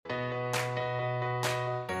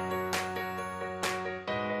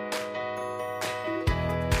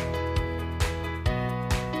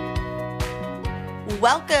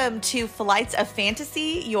Welcome to Flights of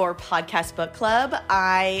Fantasy, your podcast book club.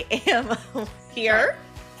 I am here.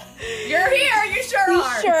 You're here. You sure are.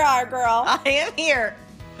 You sure are, girl. I am here.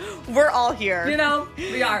 We're all here. You know,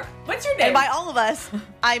 we are. What's your name? And by all of us,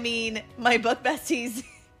 I mean my book besties,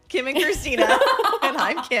 Kim and Christina. And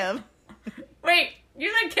I'm Kim. Wait,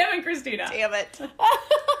 you said Kim and Christina. Damn it.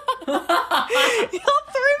 Y'all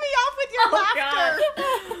threw me off with your laughter.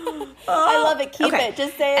 I love it. Keep it.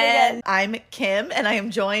 Just say it And again. I'm Kim, and I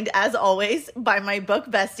am joined, as always, by my book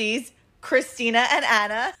besties, Christina and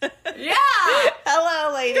Anna. Yeah.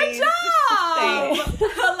 Hello, ladies. Good job.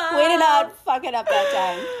 Hello. Way to not fuck it up that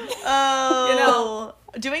time. Oh, You know,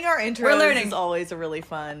 doing our intros we're learning. is always a really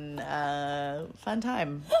fun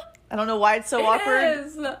time. I don't know why it's so awkward,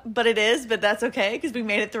 Is. but it is, but that's okay because we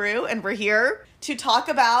made it through, and we're here to talk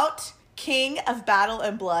about King of Battle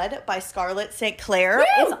and Blood by Scarlett St. Clair.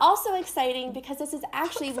 It's also exciting because this is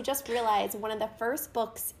actually, we just realized, one of the first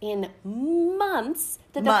books in months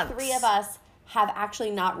that the three of us have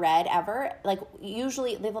actually not read ever. Like,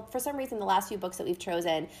 usually, for some reason, the last few books that we've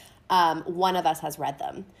chosen, one of us has read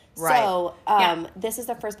them. Right. So, this is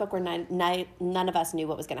the first book where none of us knew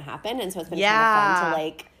what was going to happen, and so it's been kind of fun to,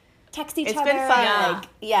 like, text each other. It's been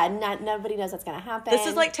fun. Nobody knows what's going to happen. This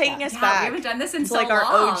is like taking us We back. haven't done this in to so like long.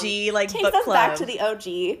 our OG like Takes book us club. back to the OG.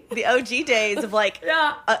 The OG days of like,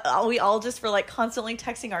 we all just were like constantly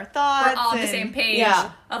texting our thoughts. We're all on the same page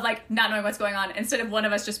of like not knowing what's going on instead of one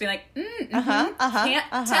of us just being like, can't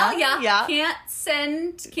tell ya,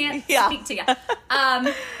 can't speak to ya.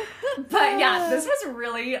 But yeah, this was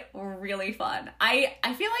really, really fun. I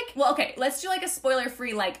feel like, well, okay, let's do like a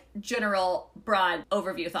spoiler-free, like general, broad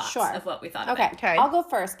overview thoughts of what we thought of it. Okay, I'll go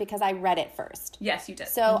first because I read it first. Yes, you did.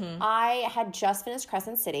 So I had just finished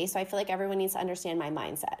Crescent City, so I feel like everyone needs to understand my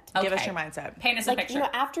mindset. Okay. Give us your mindset. Paint us a Like, picture. you know,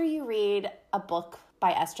 after you read a book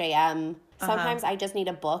by SJM, sometimes I just need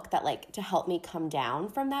a book that, like, to help me come down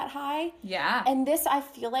from that high. Yeah. And this, I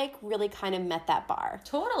feel like, really kind of met that bar.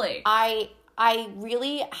 Totally. I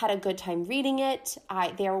really had a good time reading it.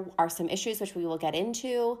 There are some issues which we will get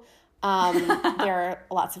into. There are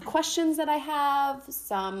lots of questions that I have,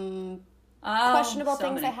 some questionable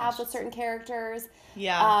things I have with certain characters.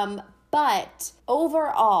 Yeah. But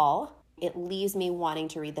overall, it leaves me wanting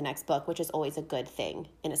to read the next book, which is always a good thing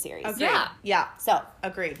in a series. Agreed. Yeah. So,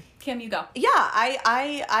 Agreed. Kim, you go. Yeah,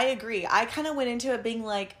 I agree. I kind of went into it being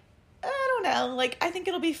like, I don't know, like, I think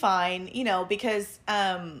it'll be fine, you know, because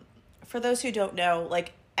for those who don't know,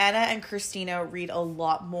 like, Anna and Christina read a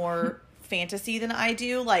lot more fantasy than I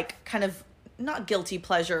do, like, kind of not guilty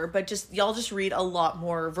pleasure, but just y'all just read a lot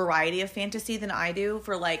more variety of fantasy than I do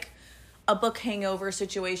for like a book hangover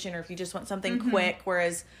situation, or if you just want something quick,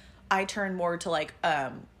 whereas I turn more to like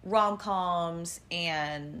rom-coms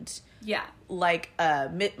and like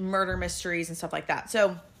murder mysteries and stuff like that.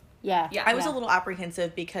 So I was a little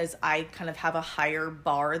apprehensive because I kind of have a higher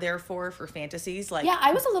bar therefore for fantasies. Like,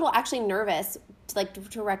 I was a little actually nervous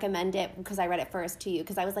to recommend it because I read it first to you,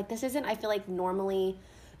 because I was like, this isn't, I feel like, normally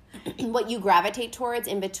what you gravitate towards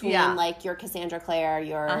in between like your Cassandra Clare,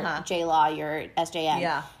 your J-Law, your SJM.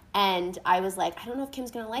 Yeah. And I was like, I don't know if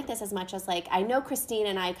Kim's going to like this as much as, like, I know Christine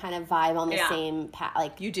and I kind of vibe on the same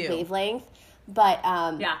wavelength. But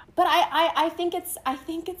but I think it's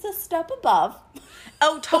a step above.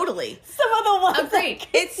 Oh, totally. Some of the ones that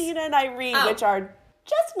Christina and I read, which are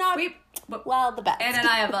just not the best. Anna and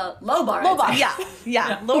I have a low bar.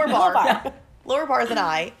 Yeah. Lower bar. Lower bar than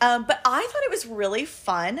I. But I thought it was really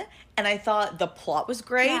fun, and I thought the plot was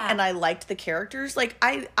great, and I liked the characters. Like,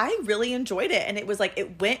 I really enjoyed it, and it was like,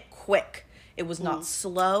 it went quick. It was not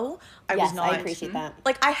slow. I appreciate that.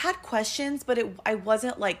 Like, I had questions, but I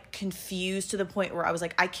wasn't like confused to the point where I was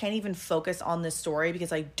like, I can't even focus on this story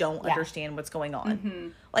because I don't understand what's going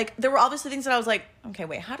on. Like, there were obviously things that I was like, okay,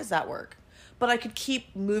 wait, how does that work? But I could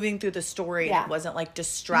keep moving through the story, and it wasn't like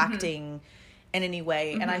distracting in any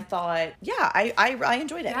way. And I thought, I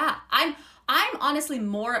enjoyed it. Yeah. I'm honestly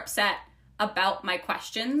more upset about my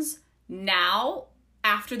questions now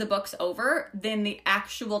after the book's over than the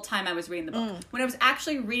actual time I was reading the book. When I was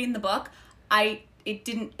actually reading the book, it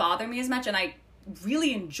didn't bother me as much, and I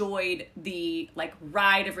really enjoyed the like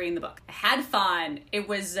ride of reading the book. I had fun. It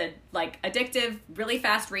was a like addictive, really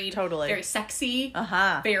fast read. Totally. Very sexy.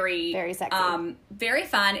 Very sexy. Very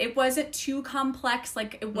fun. It wasn't too complex.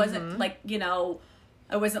 Like, it wasn't like, you know,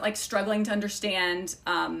 I wasn't like struggling to understand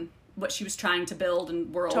what she was trying to build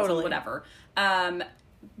and worlds and whatever.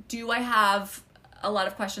 Do I have a lot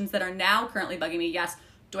of questions that are now currently bugging me? Yes.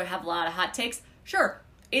 Do I have a lot of hot takes? Sure.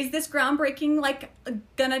 Is this groundbreaking, like,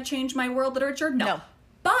 gonna change my world literature? No.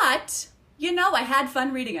 But, you know, I had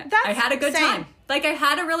fun reading it. I had a good time. Like, I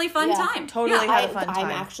had a really fun time. Totally had a fun time.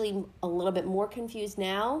 I'm actually a little bit more confused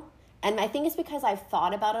now. And I think it's because I've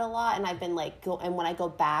thought about it a lot, and I've been like, and when I go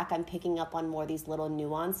back, I'm picking up on more of these little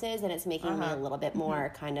nuances, and it's making me a little bit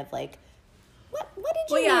more kind of like, what did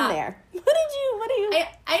you mean there? What do you,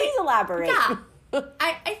 please elaborate. Yeah.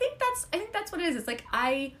 I think that's what it is. It's like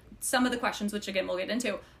some of the questions, which again, we'll get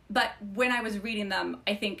into, but when I was reading them,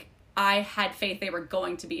 I think I had faith they were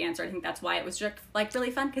going to be answered. I think that's why it was just like really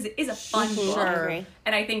fun, because it is a fun book.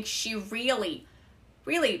 And I think she really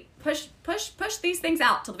pushed these things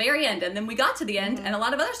out till the very end, and then we got to the end and a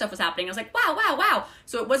lot of other stuff was happening. I was like, wow.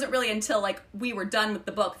 So it wasn't really until like we were done with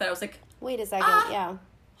the book that I was like, wait a second,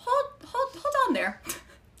 hold on there.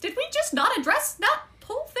 Did we just not address that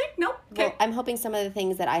whole thing? Nope. Okay. Well, I'm hoping some of the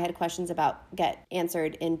things that I had questions about get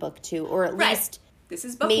answered in book 2, or at least this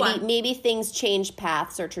is book 1. Maybe things change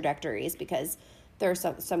paths or trajectories, because there are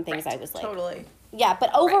some things I was like, totally. Yeah,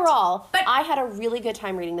 but overall, I had a really good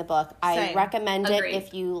time reading the book. I recommend it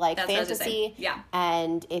if you like fantasy,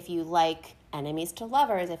 and if you like enemies to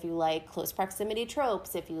lovers, if you like close proximity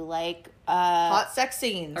tropes, if you like hot sex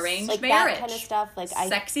scenes, arranged like marriage, that kind of stuff, like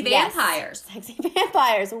sexy vampires,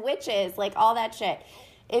 witches, like all that shit.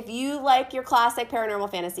 If you like your classic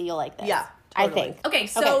paranormal fantasy, you'll like this. Yeah, totally. I think. Okay,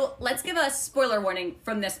 so let's give a spoiler warning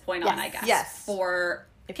from this point on, I guess. Yes. For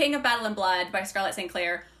King of Battle and Blood by Scarlett St.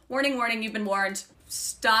 Clair. Warning, you've been warned.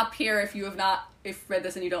 Stop here if you have not read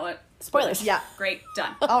this and you don't want spoilers. Yeah. Great,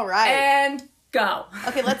 done. All right. And go.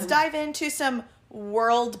 Okay, let's dive into some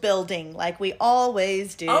world building like we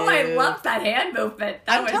always do. Oh, I love that hand movement.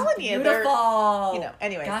 That was telling you, beautiful.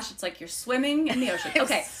 Anyways. Gosh, it's like you're swimming in the ocean.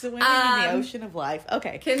 Okay. Swimming in the ocean of life.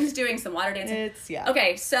 Okay. Kim's doing some water dancing. Yeah.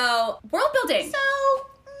 Okay, so world building. So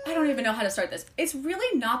I don't even know how to start this. It's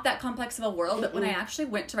really not that complex of a world, but when I actually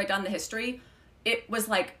went to write down the history, it was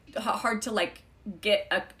like hard to like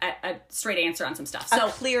get a straight answer on some stuff. So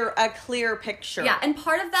a clear picture. Yeah, and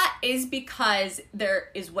part of that is because there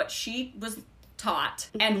is what she was taught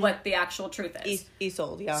and what the actual truth is.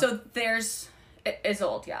 Isolde, yeah. So there's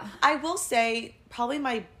Isolde, yeah. I will say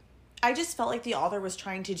I just felt like the author was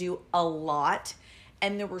trying to do a lot,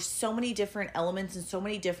 and there were so many different elements and so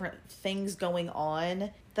many different things going on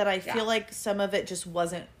that I feel like some of it just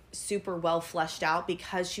wasn't super well fleshed out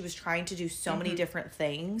because she was trying to do so many different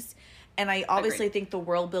things. And I obviously think the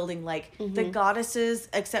world building, like the goddesses,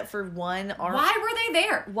 except for one, aren't. Why were they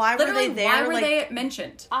there? Why were they there? Why were they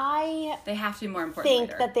mentioned? They have to be more important.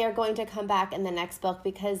 Think that they're going to come back in the next book,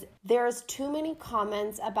 because there's too many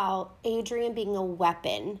comments about Adrian being a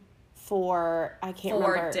weapon for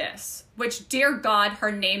remember. Dis. Which, dear God,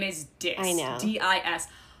 her name is Dis. I know. D-I-S.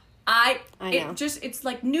 I know. It's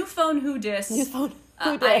like new phone who Dis. New phone.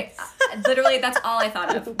 Literally, that's all I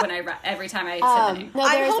thought of when I read every time I said the name. No,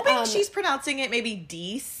 I'm hoping she's pronouncing it maybe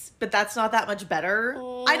Dees, but that's not that much better.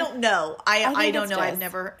 I don't know. I don't know. I've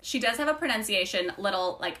never. She does have a pronunciation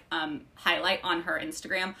little like highlight on her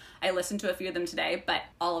Instagram. I listened to a few of them today, but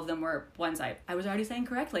all of them were ones I was already saying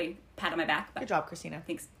correctly. Pat on my back. Good job, Christina.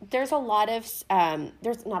 Thanks. There's a lot of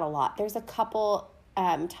there's not a lot. There's a couple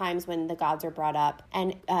times when the gods are brought up,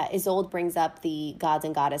 and Isolde brings up the gods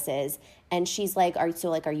and goddesses, and she's like, are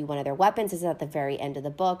you one of their weapons? This is at the very end of the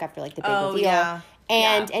book after like the big reveal. Yeah.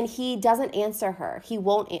 And he doesn't answer her. He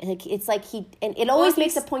won't. Like, it's like it always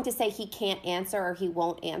makes a point to say he can't answer or he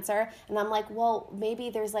won't answer. And I'm like, well, maybe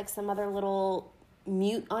there's like some other little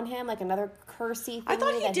mute on him, like another cursey thing I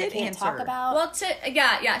thought that he can't answer. talk about. Well,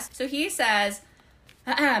 so he says,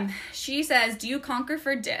 she says, do you conquer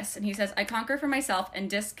for Dis? And he says, I conquer for myself, and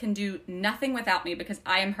Dis can do nothing without me because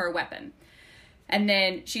I am her weapon. And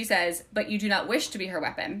then she says, but you do not wish to be her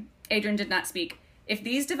weapon. Adrian did not speak. If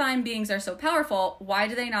these divine beings are so powerful, why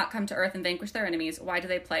do they not come to Earth and vanquish their enemies? Why do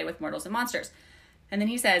they play with mortals and monsters? And then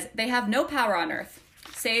he says, they have no power on Earth,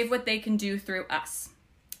 save what they can do through us.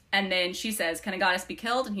 And then she says, can a goddess be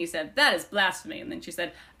killed? And he said, that is blasphemy. And then she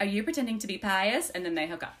said, are you pretending to be pious? And then they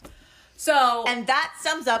hook up. So, and that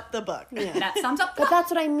sums up the book. Yeah. That sums up the book. But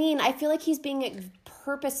that's what I mean. I feel like he's being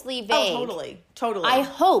purposely vague. Oh, totally. I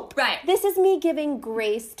hope. Right. This is me giving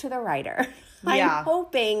grace to the writer. Yeah. I'm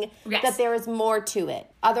hoping that there is more to it.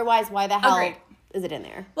 Otherwise, why the hell is it in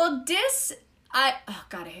there? Well, Dis, I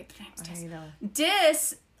hate the names. Dis. I know.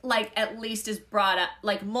 Dis, like, at least is brought up,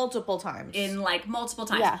 like, multiple times. Multiple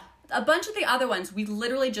times. Yeah. A bunch of the other ones we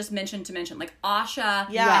literally just mentioned to mention, like Asha,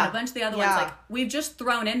 and a bunch of the other ones, like, we've just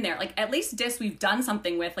thrown in there. Like, at least Dis we've done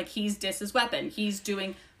something with. Like, he's Dis's weapon. He's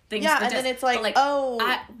doing things for Dis. And then it's like,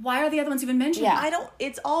 why are the other ones even mentioned? Yeah.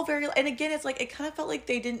 It's all very, and again, it's like, it kind of felt like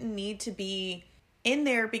they didn't need to be in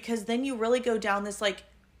there, because then you really go down this, like,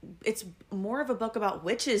 it's more of a book about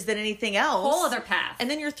witches than anything else. Whole other path. And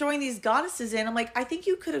then you're throwing these goddesses in. I'm like, I think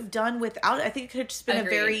you could have done without it. I think it could have just been a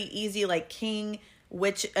very easy, like, king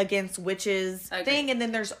witch against witches thing. And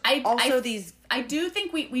then there's these. I do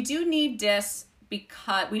think we do need Dis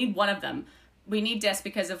because we need one of them. We need Dis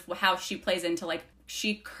because of how she plays into, like,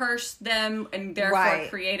 she cursed them and therefore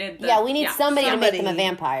created the... we need somebody to make them a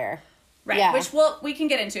vampire. Right, yeah. Which we can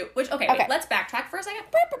get into. Wait, let's backtrack for a second.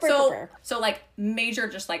 So like, major,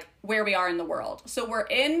 just like, where we are in the world. So we're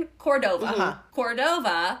in Cordova. Uh-huh.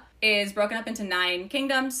 Cordova is broken up into 9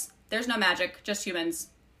 kingdoms. There's no magic, just humans.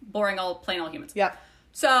 Boring, plain old humans. Yep.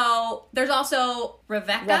 So there's also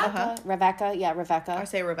Rebecca. Rebecca. I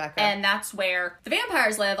say Rebecca. And that's where the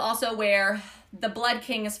vampires live, also where the Blood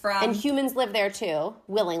King is from. And humans live there too,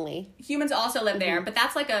 willingly. Humans also live there, but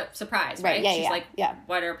that's like a surprise, right? Yeah, She's like,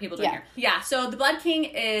 what are people doing here? Yeah, so the Blood King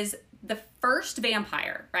is the first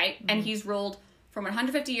vampire, right? Mm-hmm. And he's ruled for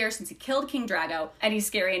 150 years since he killed King Drago, and he's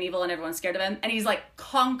scary and evil and everyone's scared of him, and he's like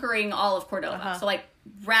conquering all of Cordova. So like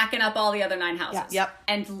racking up all the other 9 houses. Yep.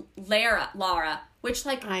 And Lara, which,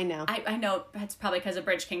 like, I know it's probably because of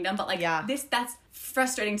Bridge Kingdom, but like that's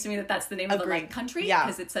frustrating to me that's the name of the like country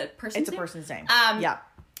because it's a person's name. Person's name.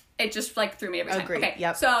 It just like threw me every time. Agreed. Okay.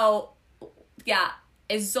 Yep. So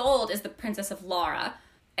Isolde is the princess of Lara,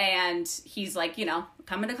 and he's like,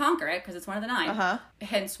 coming to conquer it because it's one of the 9.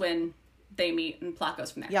 Hence when they meet and plot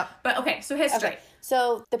goes from there. Yep. But okay, so history. Okay.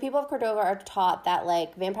 So the people of Cordova are taught that,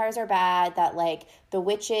 like, vampires are bad, that, like, the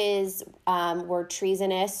witches were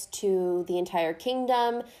treasonous to the entire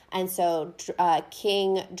kingdom, and so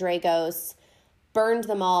King Dragos burned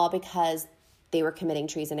them all because they were committing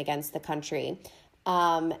treason against the country.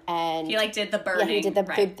 And he like did the burning. Yeah, he did the.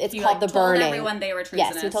 Right. It's he, called like, the burning. Told everyone they were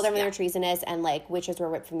treasonous. Yes, he told everyone they were treasonous, and like witches were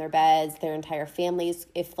ripped from their beds. Their entire families,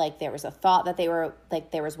 if like there was a thought that they were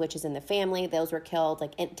like there was witches in the family, those were killed.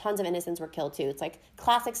 Like tons of innocents were killed too. It's like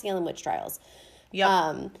classic Salem witch trials.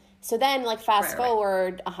 Yep. So then, like fast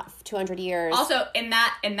forward 200 years. Also, in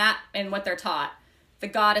what they're taught, the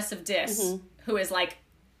goddess of Dis, who is like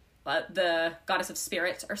the goddess of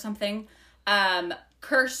spirits or something,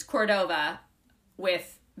 cursed Cordova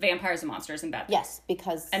with vampires and monsters and bad things. Yes,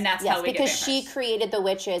 because that's how we get vampires. She created the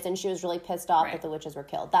witches, and she was really pissed off that the witches were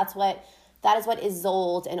killed. That is what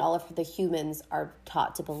Isolde and all of the humans are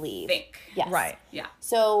taught to believe. Yes. Right. Yeah.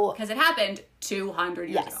 So because it happened 200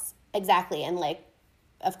 years ago. Yes, exactly, and like.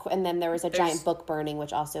 Of course, and then there was a giant book burning,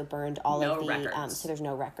 which also burned all of the. Records. So there's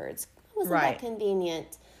no records. Wasn't that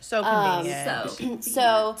convenient? So convenient.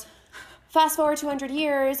 So fast forward 200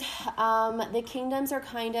 years, the kingdoms are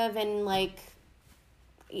kind of in like.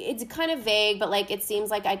 It's kind of vague, but like it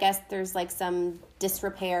seems like I guess there's like some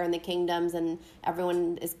disrepair in the kingdoms, and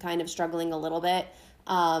everyone is kind of struggling a little bit.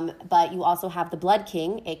 But you also have the Blood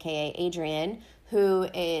King, aka Adrian, who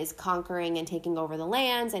is conquering and taking over the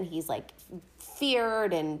lands, and he's like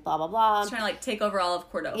feared and blah blah blah. He's trying to like take over all of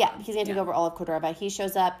Cordova. Yeah, he's gonna take over all of Cordova. He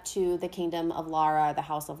shows up to the kingdom of Lara, the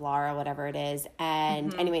house of Lara, whatever it is.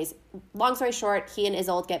 And anyways, long story short, he and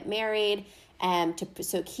Isolde get married.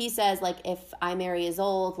 So he says, like, if I marry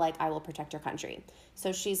Isolde, like, I will protect your country.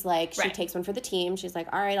 So she's like, she takes one for the team. She's like,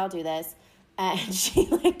 all right, I'll do this. And she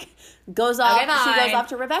like goes off. She goes off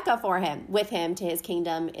to Rebecca with him to his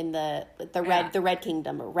kingdom in the Red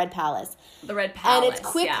Kingdom or Red Palace. The Red Palace. And it's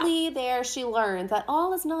quickly there she learns that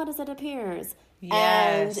all is not as it appears.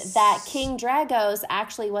 Yes. And that King Dragos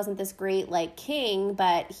actually wasn't this great like king,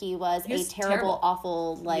 but he was a terrible,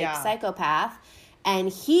 awful like psychopath. And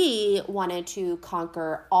he wanted to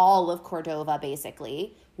conquer all of Cordova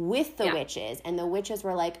basically with the witches. And the witches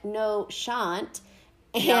were like, no, shan't.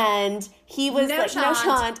 And he was no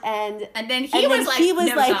shan't. And then he was like,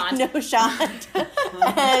 no shan't.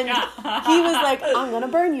 And he was like, I'm going to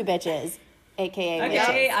burn you bitches. AKA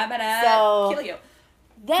witches. I'm going to kill you.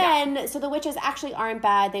 Then, so the witches actually aren't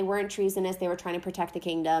bad. They weren't treasonous. They were trying to protect the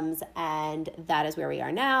kingdoms. And that is where we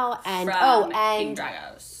are now. And King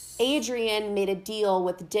Dragos. Adrian made a deal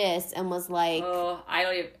with Dis and was like...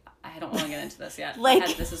 I don't want to get into this yet.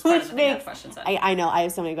 Like, this is part of the thing I have questions on. I know, I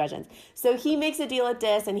have so many questions. So he makes a deal with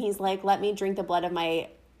Dis and he's like, let me drink the blood of my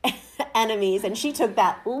enemies. And she took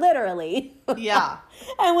that literally. Yeah.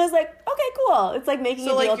 And was like, okay, cool. It's like making a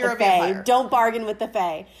deal with the Fae. Don't bargain with the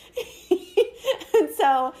Fae. And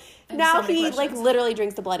so now he like literally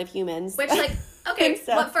drinks the blood of humans. Which like, okay,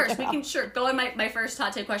 but first we can go on my first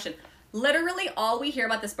hot take question. Literally all we hear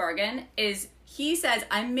about this bargain is he says,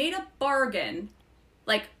 I made a bargain.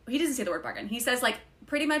 Like, he doesn't say the word bargain. He says, like,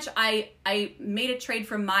 pretty much I made a trade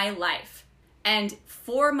for my life. And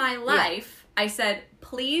for my life, I said,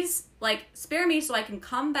 please, like, spare me so I can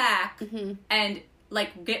come back and,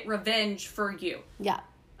 like, get revenge for you. Yeah.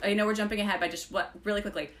 I know we're jumping ahead, but just really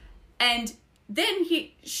quickly. And then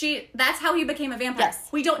that's how he became a vampire. Yes.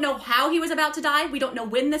 We don't know how he was about to die. We don't know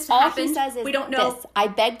when this All happened. he says is we don't know. this: I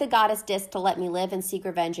beg the goddess Dis to let me live and seek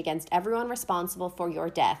revenge against everyone responsible for your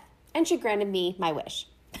death, and she granted me my wish.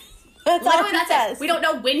 That's all he says. We don't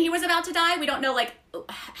know when he was about to die. We don't know like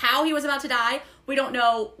how he was about to die. We don't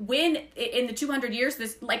know when in the 200 years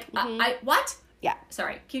this what? Yeah.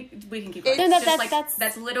 Sorry. We can keep going. No,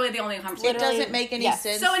 that's literally the only conversation. It doesn't make any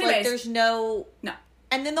sense. So anyways, like, there's no.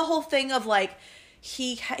 And then the whole thing of like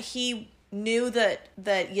he knew that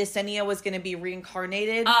Yesenia was going to be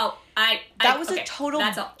reincarnated. Oh, that was a total.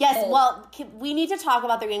 Yes. Well, we need to talk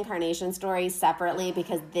about the reincarnation story separately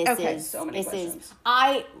because this is so many questions.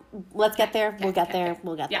 Let's get there. We'll get there.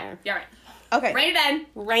 We'll get there. Yeah. Right. Okay.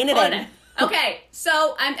 Rein it in. Okay.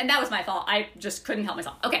 So and that was my fault. I just couldn't help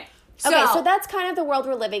myself. Okay. So that's kind of the world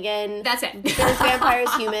we're living in. That's it. There's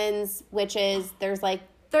vampires, humans, witches. There's like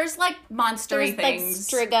monstery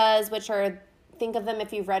things. Like strigas, which are, think of them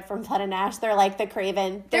if you've read From Blood and Ash. They're like the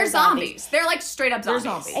Craven. They're zombies. They're like straight up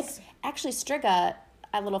zombies. Actually, striga,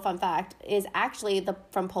 a little fun fact, is actually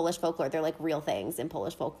from Polish folklore. They're like real things in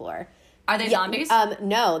Polish folklore. Are they zombies?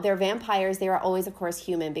 No, they're vampires. They are always, of course,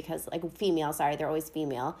 human because, like, female. Sorry, they're always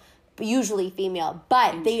female. Usually female,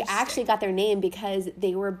 but they actually got their name because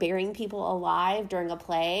they were burying people alive during a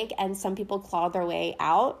plague, and some people clawed their way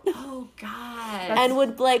out. Oh God! And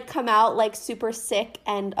would like come out like super sick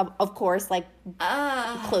and of course like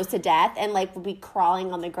close to death, and like would be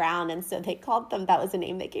crawling on the ground, and so they called them. That was the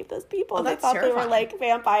name they gave those people. Oh, they thought terrifying. they were like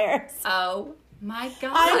vampires. Oh my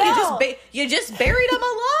God! I know. You just buried them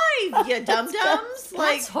alive, you dum dums.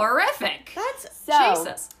 That's horrific. So,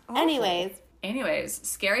 Jesus. Anyways,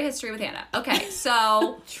 scary history with Hannah. Okay,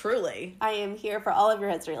 so... Truly. I am here for all of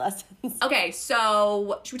your history lessons. Okay,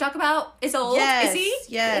 so should we talk about Isolde? Yes, Izzy?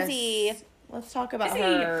 yes. Izzy. Let's talk about Izzy.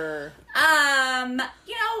 her. I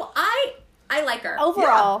like her.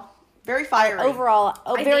 Overall. Yeah. Very fiery.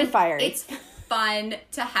 Very fiery. It's fun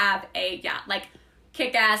to have a,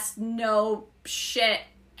 kick-ass, no shit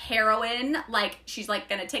heroine. Like, she's, like,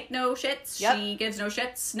 gonna take no shits. Yep. She gives no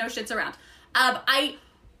shits around.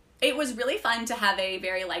 It was really fun to have a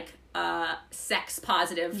very, sex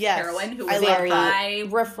positive heroine who was very I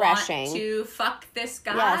refreshing. Want to fuck this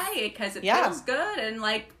guy because it feels good and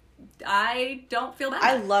I don't feel bad.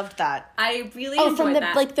 I loved that. I really enjoyed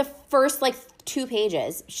that. From the first 2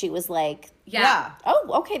 pages, she was like,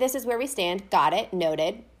 oh, okay, this is where we stand. Got it.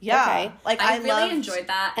 Noted. Yeah. Okay. I really enjoyed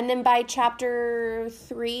that. And then by chapter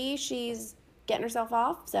 3, she's getting herself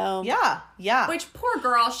off, so yeah. Which poor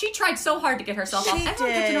girl, she tried so hard to get herself off. Everyone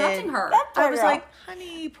kept interrupting her. I was like,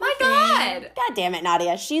 honey, poor God, damn it,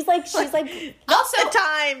 Nadia. She's like also the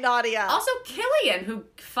time, Nadia. Also, Killian, who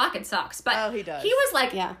fucking sucks, but he does. He was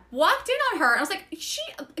walked in on her, and I was like,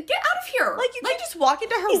 get out of here. You can't just walk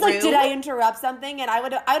into her He's room. Like, did I interrupt something? And I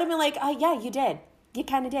would have been like, yeah, you did. You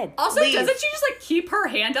kind of did. Also, doesn't she just keep her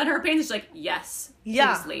hand on her pants? She's like, yes,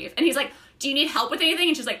 please leave. And he's like, do you need help with anything?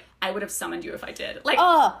 And she's like, I would have summoned you if I did.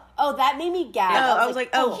 Oh, that made me gag. I was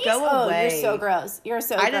like, go away. You're so gross. You're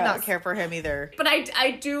so gross. I did not care for him either. But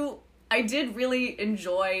I did really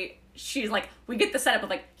enjoy, she's like, we get the setup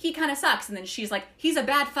of he kind of sucks. And then she's like, he's a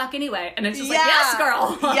bad fuck anyway. And it's just yes,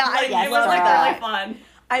 girl. Yeah, it was really fun.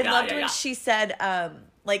 I loved when she said,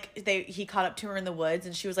 he caught up to her in the woods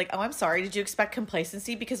and she was like, oh, I'm sorry. Did you expect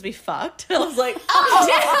complacency because we fucked? And I was like,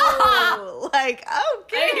 oh,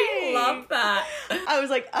 okay. I love that. I was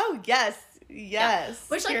like, oh, yes.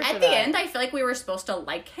 Which, at the end, I feel like we were supposed to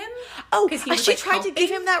like him. Oh, because she tried to give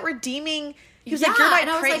him that redeeming. He was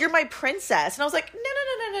like, you're my princess. And I was like,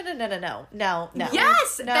 no.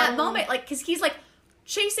 Yes, that moment. Because he's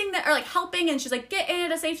chasing that or helping, and she's like, get Anna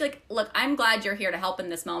to safety. She's like, look, I'm glad you're here to help in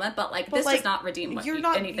this moment, but this does not redeem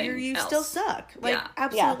anything. You else. Still suck.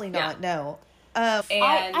 Absolutely not. No. And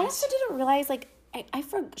I also didn't realize I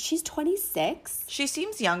forgot she's 26. She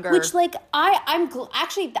seems younger. Which I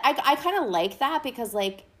kind of like that because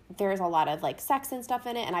there's a lot of sex and stuff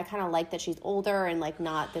in it, and I kind of like that she's older and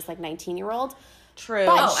not this 19-year-old. True.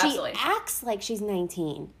 But absolutely. She acts like she's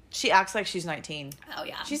 19. She acts like she's 19. Oh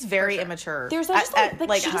yeah. She's very immature. There's just she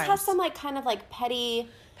just times. has some kind of petty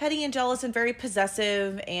and jealous and very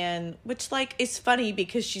possessive, and which is funny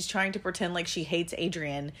because she's trying to pretend like she hates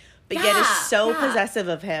Adrian, but yet is so possessive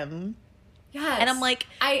of him. Yes. And I'm like,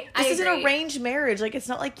 this is agree. an arranged marriage. It's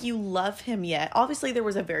not like you love him yet. Obviously, there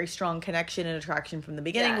was a very strong connection and attraction from the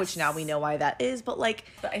beginning, which now we know why that is. But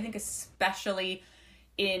but I think especially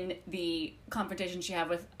in the confrontation she has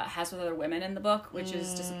with other women in the book, which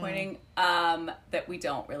is disappointing, that we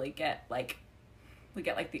don't really get we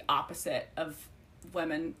get the opposite of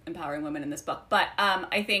women empowering women in this book, but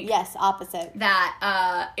I think yes, opposite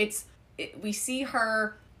that we see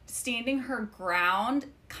her standing her ground,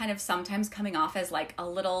 kind of sometimes coming off as like a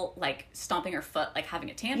little like stomping her foot, like having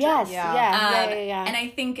a tantrum. Yes, yeah. And I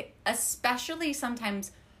think especially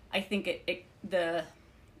sometimes I think the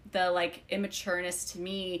like immatureness to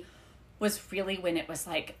me was really when it was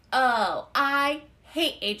like, oh, I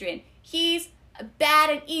hate Adrian. He's bad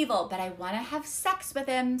and evil, but I want to have sex with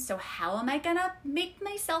him, so how am I gonna make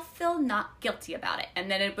myself feel not guilty about it? And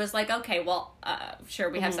then it was like, okay, well, sure,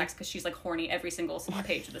 we have sex because she's like horny every single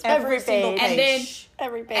page of this book. Every single page.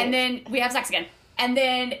 Every page. And then we have sex again. And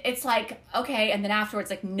then it's like, okay, and then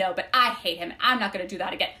afterwards, like, no, but I hate him. I'm not going to do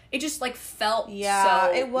that again. It just, like, felt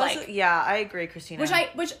so, it was, like... Yeah, I agree, Christina.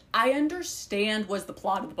 Which I understand was the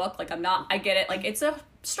plot of the book. Like, I get it. Like, it's a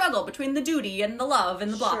struggle between the duty and the love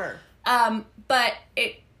and the blah. Sure. But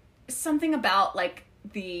something about, like,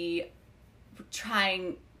 the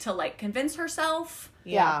trying to, like, convince herself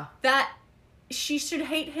that she should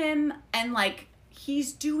hate him and, like,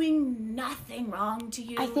 he's doing nothing wrong to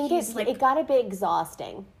you. I think it got a bit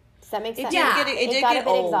exhausting. Does that make sense? It got a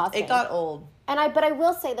bit exhausting. It got old. But I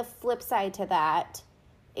will say the flip side to that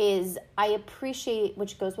is I appreciate,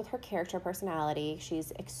 which goes with her character personality.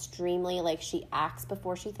 She's extremely, like, she acts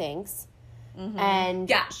before she thinks. Mm-hmm.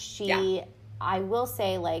 And I will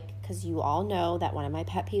say, like, because you all know that one of my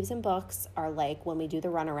pet peeves in books are, like, when we do the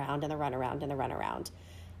runaround and the runaround and the runaround.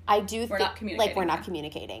 I do think, like, we're not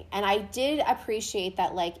communicating. And I did appreciate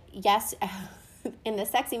that, like, yes, in the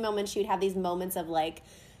sexy moment, she would have these moments of, like,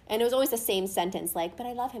 and it was always the same sentence, like, but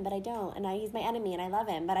I love him, but I don't. And he's my enemy, and I love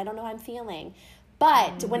him, but I don't know how I'm feeling.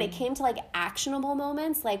 But when it came to, like, actionable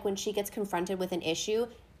moments, like when she gets confronted with an issue,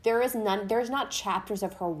 there's not chapters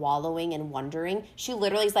of her wallowing and wondering. She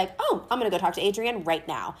literally is like, oh, I'm going to go talk to Adrian right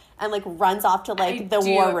now. And, like, runs off to, like, the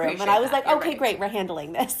war room. And I was like, okay, great, we're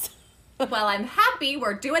handling this. Well, I'm happy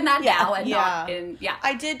we're doing that now and not in,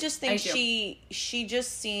 I did just think she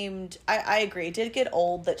just seemed, I agree, it did get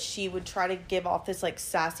old that she would try to give off this, like,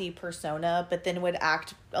 sassy persona, but then would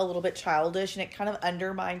act a little bit childish, and it kind of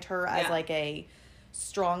undermined her as, like, a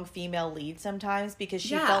strong female lead sometimes, because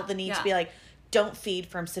she felt the need to be like, don't feed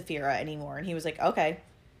from Saphira anymore. And he was like, okay.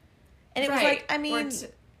 And it was like, I mean...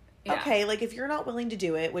 Okay, like, if you're not willing to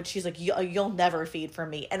do it, which she's like, you'll never feed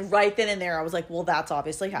from me. And right then and there, I was like, well, that's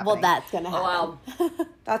obviously happening. Well, that's going to happen.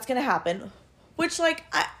 That's going to happen. Which, like,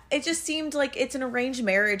 it just seemed like it's an arranged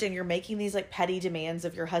marriage and you're making these, like, petty demands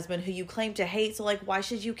of your husband who you claim to hate. So, like, why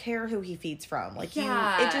should you care who he feeds from? Like,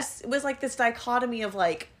 it was like this dichotomy of,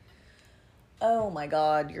 like, oh, my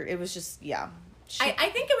God. It was just, I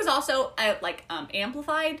think it was also,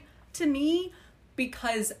 amplified to me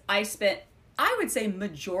because I spent... I would say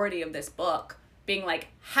majority of this book being like,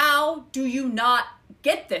 how do you not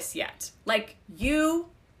get this yet? Like, you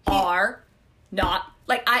are not,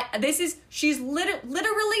 like, she's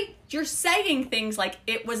literally, you're saying things like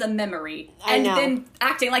it was a memory and then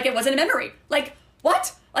acting like it wasn't a memory. Like,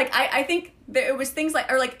 what? Like, I think it was things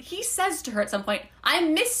like, or like, he says to her at some point, I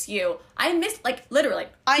miss you. Like, literally.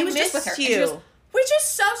 He was just with her. You. Which is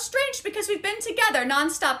so strange because we've been together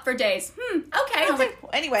nonstop for days. Okay. I was like,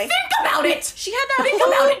 anyway. Think about it. She had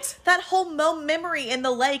that whole memory in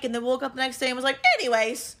the lake, and then woke up the next day and was like,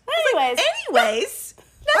 anyways. Or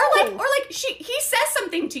like he says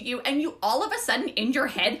something to you, and you all of a sudden in your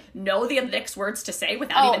head know the next words to say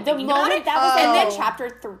without even thinking about it. That was in then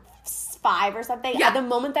chapter 5 or something. Yeah. At the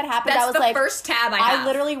moment that happened, I was like, first tab I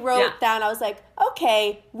literally wrote down, I was like,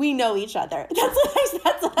 okay, we know each other.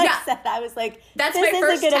 That's what I said. I was like, this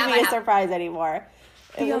isn't going to be a surprise anymore.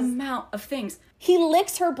 The amount of things. He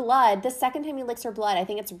licks her blood. The second time he licks her blood, I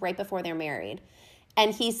think it's right before they're married.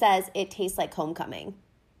 And he says, it tastes like homecoming.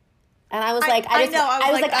 And I was like, I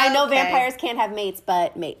know vampires can't have mates,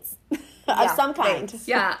 but mates of some kind. Mates.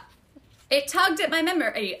 Yeah. It tugged at my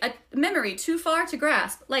memory, a memory too far to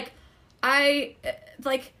grasp. Like,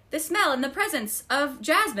 the smell and the presence of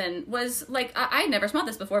jasmine was like, I never smelled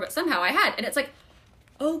this before, but somehow I had. And it's like,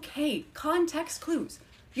 okay, context clues.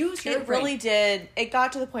 Use your brain. It really did. It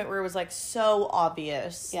got to the point where it was like so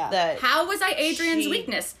obvious that... How was I Adrian's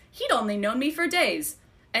weakness? He'd only known me for days.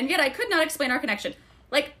 And yet I could not explain our connection.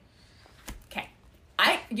 Like, okay.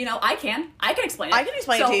 I can explain it. I can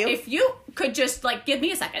explain it to you. So if you could just, like, give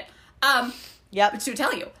me a second. To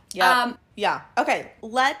tell you. Yeah. Okay.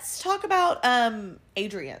 Let's talk about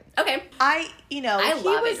Adrian. Okay. I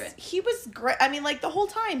love Adrian. He was great. I mean, like, the whole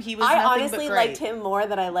time he was. I honestly liked him more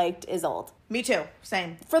than I liked Isolde. Me too.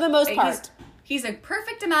 Same. For the most part. He's a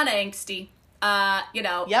perfect amount of angsty.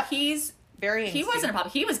 Yep. He's very angsty. He wasn't a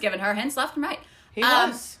problem. He was giving her hints left and right. He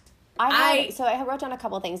was. So I wrote down a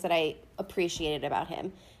couple of things that I appreciated about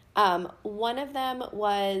him. One of them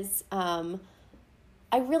was,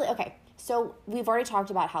 so we've already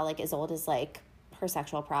talked about how, like, Isolde is, like, her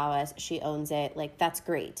sexual prowess. She owns it. Like, that's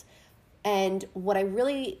great. And what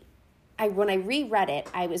when I reread it,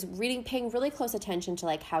 I was paying really close attention to,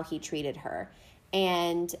 like, how he treated her.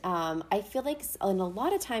 And I feel like in a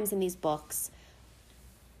lot of times in these books,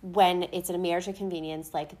 when it's a marriage of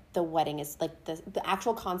convenience, like, the wedding is, like, the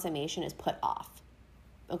actual consummation is put off.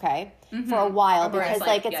 Okay, for a while, because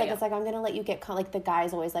it's like I'm gonna let you get like, the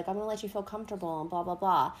guy's always like, I'm gonna let you feel comfortable and blah blah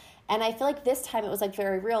blah. And I feel like this time it was, like,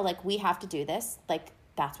 very real. Like, we have to do this. Like,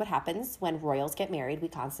 that's what happens when royals get married. We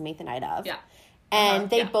consummate the night of. Yeah, and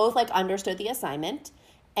they both, like, understood the assignment,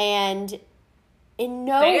 and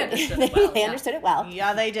they understood it well.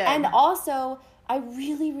 Yeah, they did. And also, I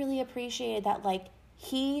really really appreciated that, like,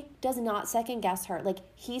 he does not second guess her. Like,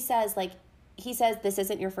 he says this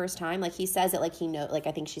isn't your first time. Like, he says it like he knows, like,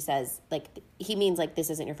 I think she says, like, he means, like,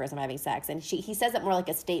 this isn't your first time having sex. And he says it more like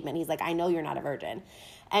a statement. He's like, I know you're not a virgin.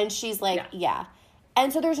 And she's like, yeah.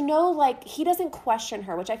 And so there's no, like, he doesn't question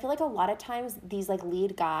her, which I feel like a lot of times these, like,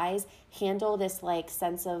 lead guys handle this, like,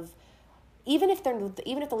 sense of, even if the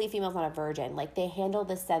lead female's not a virgin, like, they handle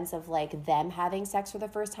this sense of, like, them having sex for the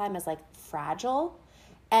first time as, like, fragile.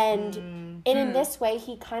 And in this way,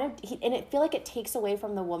 and I feel like it takes away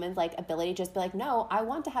from the woman's, like, ability to just be like, no, I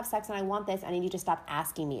want to have sex and I want this. I need you to stop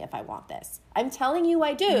asking me if I want this. I'm telling you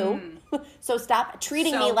I do. So stop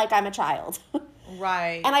treating me like I'm a child.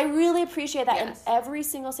 Right. And I really appreciate that. In every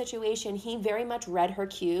single situation, he very much read her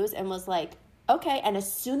cues and was like, okay. And as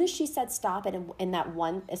soon as she said stop it, in that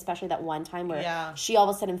one, especially that one time where she all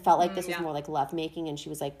of a sudden felt like this was more like lovemaking, and she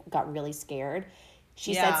was like, got really scared.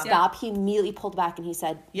 She said stop. He immediately pulled back and he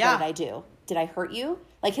said, what did I do? Did I hurt you?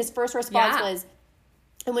 Like, his first response was,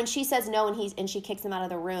 and when she says no and she kicks him out of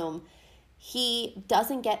the room, he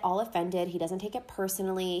doesn't get all offended. He doesn't take it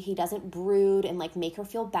personally. He doesn't brood and, like, make her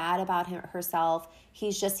feel bad about herself.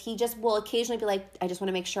 He just will occasionally be like, I just want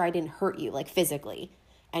to make sure I didn't hurt you, like, physically.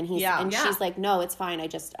 And she's like, no, it's fine.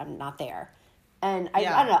 I'm not there. And I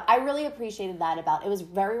don't know. I really appreciated that it was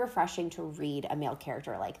very refreshing to read a male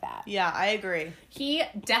character like that. Yeah, I agree. He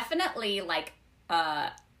definitely, like,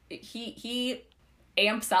 he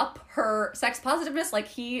amps up her sex positiveness. Like,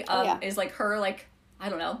 he is, like, her, like, I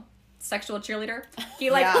don't know, sexual cheerleader. He,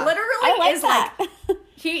 like, literally is that. Like,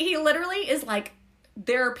 he literally is like,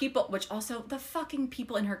 there are people, which also the fucking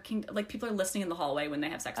people in her kingdom, like, people are listening in the hallway when they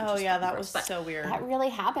have sex. Oh yeah, that was so weird. That really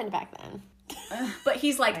happened back then. But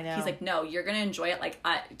he's like, no, you're gonna enjoy it. Like,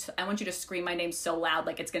 I want you to scream my name so loud,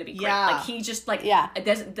 like, it's gonna be great. Like, he just, like,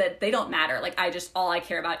 they don't matter. Like, all I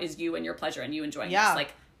care about is you and your pleasure and you enjoying this.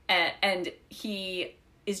 Like, and he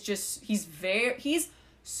is just, he's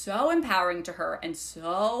so empowering to her and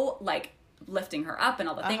so, like, lifting her up and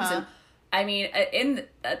all the things. And I mean, in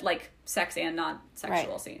like, sex and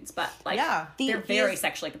non-sexual scenes, but, like, they're very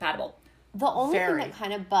sexually compatible. The only thing that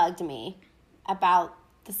kind of bugged me about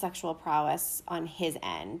the sexual prowess on his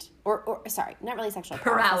end, or sorry, not really sexual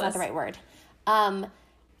prowess, that's not the right word.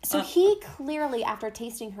 So he clearly, after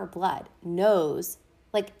tasting her blood, knows,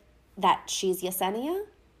 like, that she's Yesenia,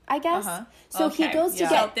 I guess. So he goes to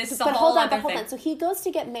get, but hold on. So he goes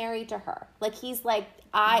to get married to her. Like, he's like,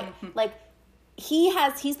 like,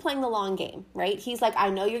 he's playing the long game, right? He's like,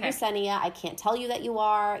 I know you're Yesenia. I can't tell you that you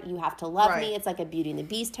are. You have to love me. It's like a Beauty and the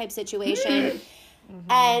Beast type situation.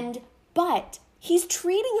 But he's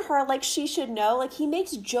treating her like she should know. Like, he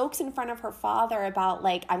makes jokes in front of her father about,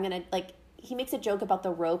 like, he makes a joke about the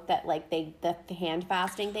rope that, like, the hand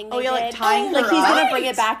fasting thing they did. Like, tying her like, he's going to bring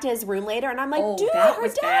it back to his room later. And I'm like, dude, her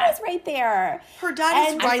dad is right there. Her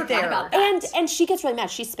dad is right there. And she gets really mad.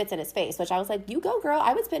 She spits in his face, which I was like, you go, girl.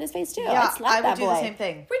 I would spit in his face, too. Yeah, I'd slap that boy. I would do the same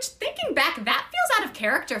thing. Which, thinking back, that feels out of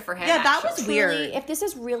character for him. Yeah, that was weird. If this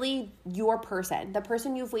is really your person, the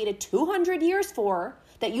person you've waited 200 years for,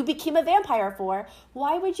 that you became a vampire for,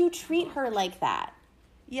 why would you treat her like that?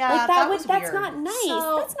 Yeah, like, that's weird. Not nice.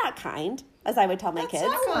 That's not kind, as I would tell my kids.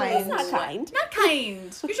 That's not kind. Not kind.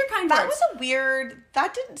 Use your kind That words. was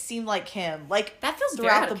that didn't seem like him. Like, that feels throughout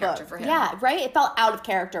very out the of character book. for him. Yeah, right? It felt out of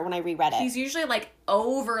character when I reread it. He's usually, like,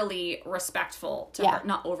 overly respectful to her.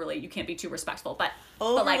 Not overly. You can't be too respectful, but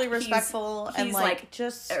overly respectful he's and, like,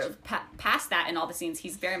 just past that in all the scenes.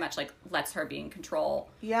 He's very much, like, lets her be in control.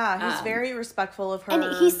 Yeah, he's very respectful of her.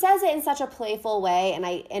 And he says it in such a playful way,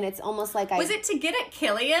 and it's almost like was it to get at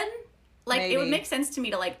Killian? Like, Maybe. it would make sense to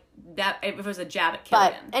me to, like, that if it was a jab at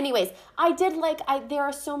But Killian. anyways, I did there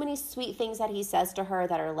are so many sweet things that he says to her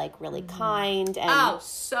that are like really kind and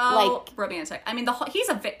so like romantic. I mean, the whole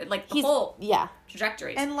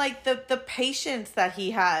trajectory. And like the patience that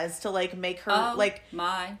he has to like make her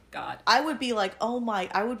my God. I would be like,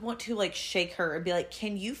 I would want to like shake her and be like,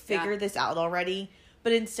 can you figure this out already?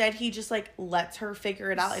 But instead he just like lets her figure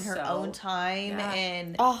it out in her own time.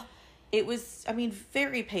 And it was, I mean,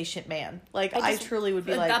 very patient man. Like I truly would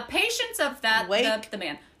be like, the patience of that, the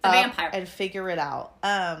man, the vampire, and figure it out.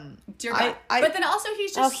 Dear God. But then also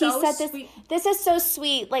he's just he so said sweet. This is so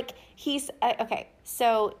sweet. Like he's okay.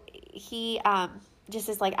 So he just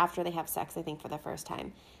is like after they have sex, I think for the first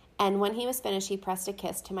time. And when he was finished, he pressed a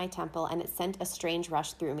kiss to my temple, and it sent a strange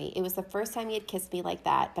rush through me. It was the first time he had kissed me like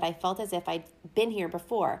that, but I felt as if I'd been here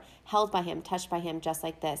before, held by him, touched by him, just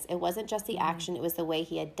like this. It wasn't just the action, it was the way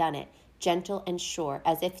he had done it, gentle and sure,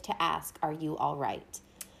 as if to ask, are you all right?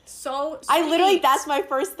 So sweet. I literally,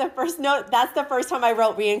 the first note, that's the first time I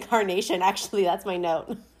wrote reincarnation, actually. That's my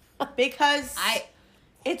note. Because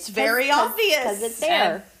it's very obvious. Because it's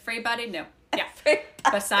there. Everybody knew. Yeah.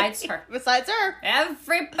 Besides her.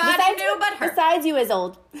 Everybody knew but her. Besides you,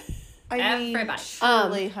 Isolde. Everybody.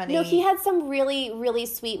 Truly, honey. No, he had some really, really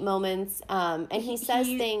sweet moments. And he says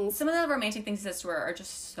things. Some of the romantic things he says to her are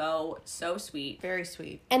just so, so sweet. Very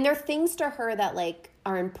sweet. And they're things to her that, like,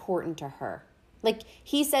 are important to her. Like,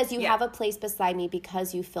 he says, you have a place beside me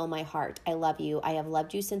because you fill my heart. I love you. I have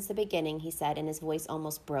loved you since the beginning, he said, and his voice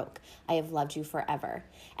almost broke. I have loved you forever.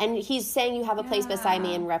 And he's saying you have a place beside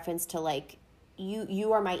me in reference to, like,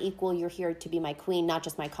 you are my equal. You're here to be my queen, not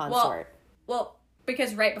just my consort. Well,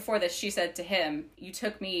 because right before this, she said to him, you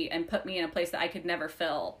took me and put me in a place that I could never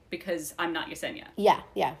fill because I'm not Yesenia. Yeah.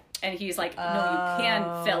 And he's like, no, you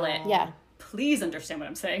can fill it. Yeah. Please understand what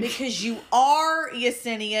I'm saying. Because you are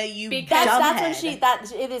Yesenia, you that's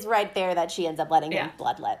dumbhead. when it is right there that she ends up letting him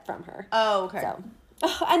bloodlet from her. Oh, okay. So,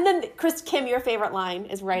 and then Kim, your favorite line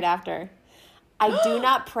is right after. I do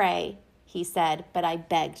not pray, he said, but I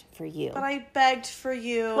begged for you. But I begged for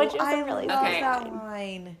you. Which is a really love sweet that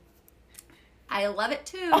line. I love it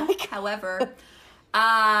too. Oh However,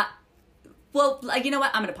 well, like, you know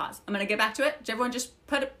what? I'm going to pause. I'm going to get back to it. Everyone just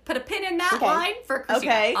put a pin in that line for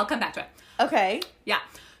Christina. Okay. I'll come back to it. Okay. Yeah.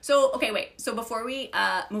 So, okay, wait. So before we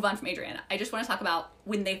move on from Adriana, I just want to talk about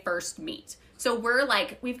when they first meet. So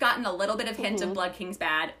we've gotten a little bit of hint of Blood King's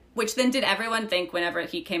bad, which then did everyone think whenever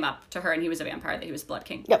he came up to her and he was a vampire that he was Blood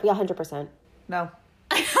King? Yep, 100%. No.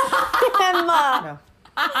 Emma. No.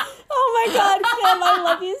 Oh my God, Kim, I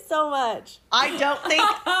love you so much. I don't think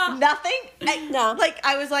nothing. No. Like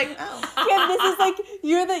I was like, oh. Kim, this is like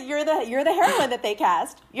you're the heroine that they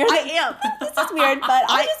cast. I am. This is weird, but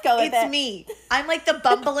I'll just go with it. It's me. I'm like the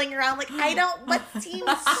bumbling around, like what seems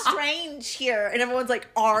strange here? And everyone's like,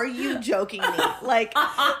 are you joking me? Like,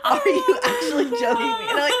 are you actually joking me? And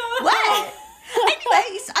I'm like, what?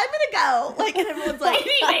 Anyways, I'm gonna go. Like, and everyone's like,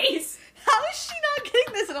 anyways. How is she not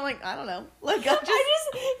getting this? And I'm like, I don't know. Like,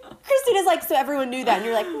 Christina's like, so everyone knew that, and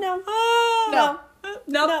you're like, no,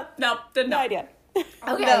 didn't know. No idea.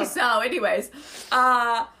 Okay, so anyways,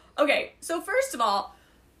 okay, so first of all,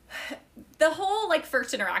 the whole like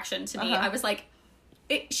first interaction to me, I was like,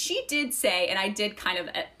 she did say, and I did kind of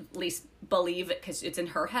at least believe it because it's in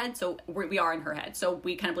her head, so we are in her head, so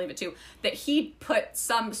we kind of believe it too, that he put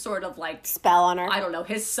some sort of like spell on her. I don't know,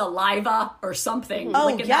 his saliva or something in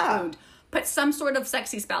that wound. Put some sort of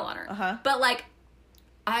sexy spell on her. But like,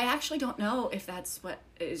 I actually don't know if that's what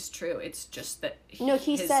is true. It's just that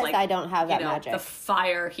he says, like, I don't have that magic. The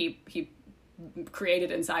fire he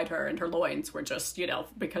created inside her and her loins were just,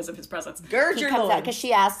 because of his presence. Gird your loins. Because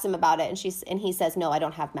she asks him about it, and he says, no, I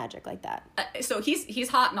don't have magic like that. So he's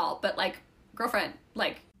hot and all, but like, girlfriend,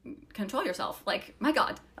 like, control yourself. Like, my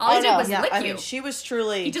God, all he did was lick you. Mean, she was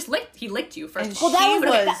truly. He licked you first. Well,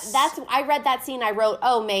 I read that scene. I wrote,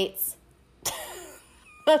 oh, mates.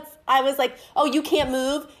 I was like, oh, you can't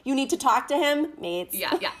move. You need to talk to him, mates.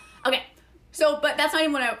 Yeah. Okay. So, but that's not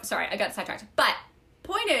even what sorry, I got sidetracked. But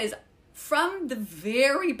point is, from the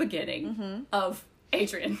very beginning of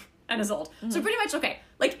Adrian and Isolde, so pretty much, okay,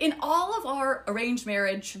 like in all of our arranged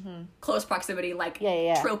marriage, close proximity, like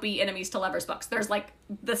tropey enemies to lovers books, there's like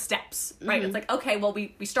the steps, right? It's like, okay, well,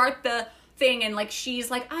 we start the thing and like she's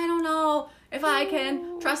like, I don't know if I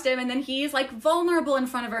can trust him, and then he's like vulnerable in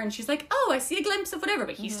front of her and she's like, oh, I see a glimpse of whatever,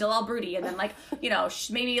 but he's still all broody, and then like,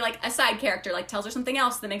 maybe like a side character like tells her something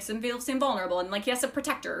else that makes him seem vulnerable, and like he has to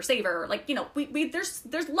protect her or save her, or like,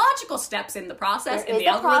 there's logical steps in the process, in the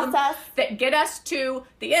algorithm that get us to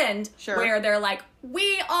the end where they're like,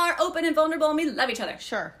 we are open and vulnerable and we love each other.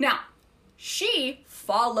 Sure. Now, she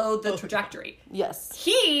followed the trajectory. Yes.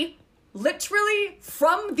 He literally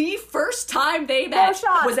from the first time they met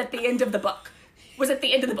Sean. was at the end of the book. He was at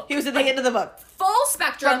the end of the book. Full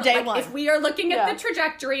spectrum. From day one. If we are looking at the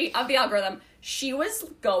trajectory of the algorithm, she was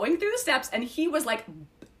going through the steps and he was like,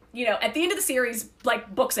 you know, at the end of the series,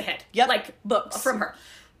 like books ahead. Yep. Like books from her.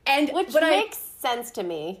 And which makes sense to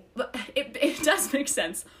me. It does make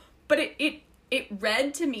sense. But it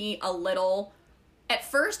read to me a little, at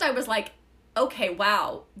first I was like, okay,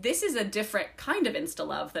 wow, this is a different kind of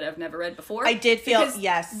insta-love that I've never read before. I did feel, because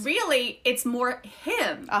yes. really, it's more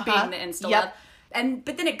him being the insta-love. Yep.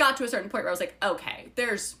 But then it got to a certain point where I was like, okay,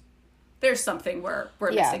 there's something we're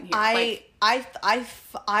missing here.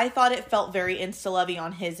 I thought it felt very insta-lovey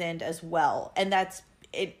on his end as well. And that's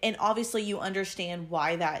it, and obviously you understand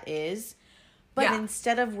why that is. But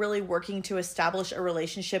instead of really working to establish a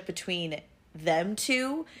relationship between them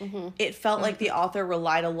two, it felt like the author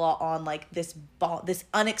relied a lot on like this this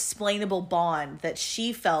unexplainable bond that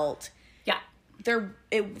she felt. There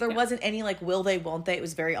wasn't any like will they, won't they. It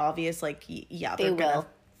was very obvious like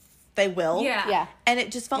they will. Yeah. And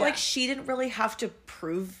it just felt like she didn't really have to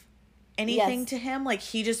prove anything to him. Like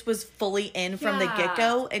he just was fully in from the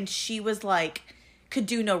get-go, and she was like could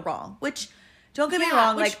do no wrong, which don't get me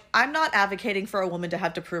wrong, like I'm not advocating for a woman to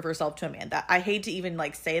have to prove herself to a man. That I hate to even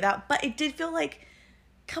like say that, but it did feel like,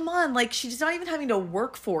 come on, like she's not even having to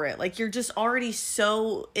work for it. Like you're just already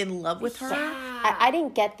so in love with her. I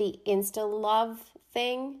didn't get the insta love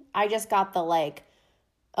thing. I just got the like,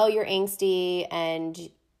 oh, you're angsty and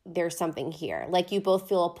there's something here. Like you both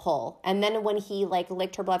feel a pull. And then when he like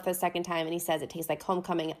licked her blood for the second time and he says it tastes like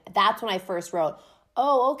homecoming, that's when I first wrote,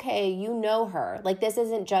 oh, okay, you know her. Like this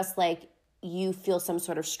isn't just like you feel some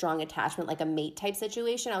sort of strong attachment, like a mate type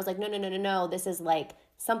situation. I was like, no. This is like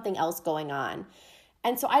something else going on.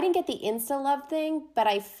 And so I didn't get the insta love thing, but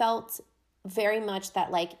I felt very much that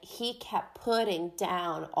like he kept putting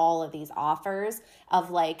down all of these offers of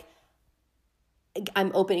like,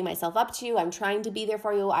 I'm opening myself up to you. I'm trying to be there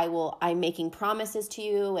for you. I'm making promises to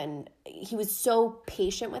you. And he was so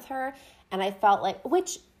patient with her. And I felt like,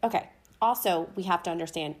 okay. Also, we have to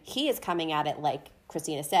understand he is coming at it like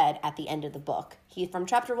Christina said at the end of the book. From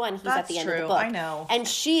chapter 1, he's at the end of the book. I know. And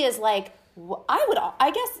she is like,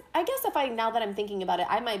 I guess if now that I'm thinking about it,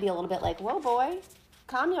 I might be a little bit like, whoa, boy,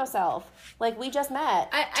 calm yourself. Like we just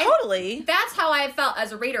met. Totally. That's how I felt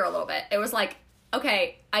as a reader a little bit. It was like,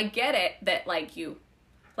 okay, I get it that like you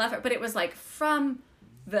left her, but it was like from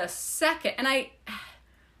the second, and I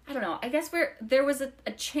don't know, I guess there was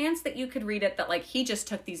a chance that you could read it that like he just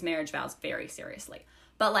took these marriage vows very seriously.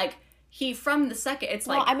 But like he from the second, it's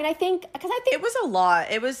like, I mean, I think it was a lot.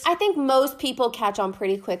 I think most people catch on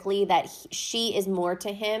pretty quickly that she is more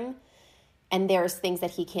to him, and there's things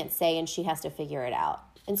that he can't say, and she has to figure it out.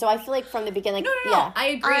 And so I feel like from the beginning, no, I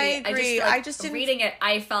agree. I just reading it,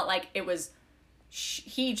 I felt like it was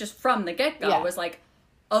he just from the get-go was like,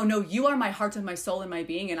 oh no, you are my heart and my soul and my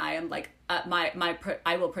being, and I am like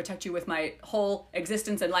I will protect you with my whole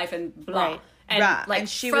existence and life and blah. Right. And like and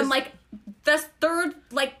she from was, like the third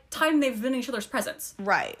like time they've been in each other's presence.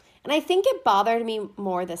 Right. And I think it bothered me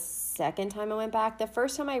more the second time I went back. The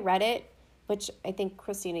first time I read it, which I think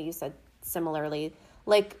Christina, you said similarly,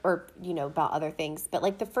 like, or you know, about other things, but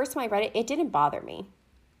like the first time I read it, it didn't bother me.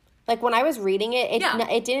 Like when I was reading it,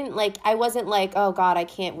 it didn't like, I wasn't like, oh God, I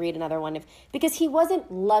can't read another one because he wasn't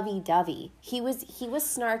lovey-dovey. He was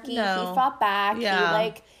snarky. No. He fought back.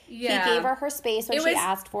 Yeah. He gave her space when she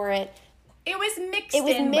asked for it. It was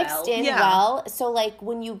mixed in well. So like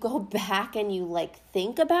when you go back and you like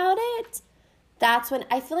think about it, that's when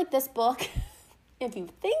I feel like this book, if you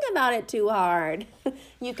think about it too hard,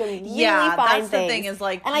 you can really find that's things. The thing is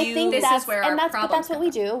like, and I think this is where that's what we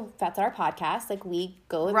do. That's our podcast. Like we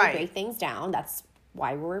go and we break things down. That's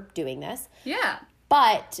why we're doing this. Yeah.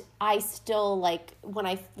 But I still like when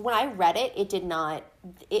I read it, it did not.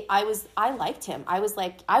 I liked him. I was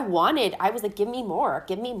like, give me more.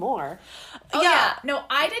 Oh, yeah. No,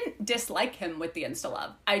 I didn't dislike him with the insta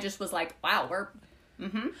love. I just was like, wow, we're.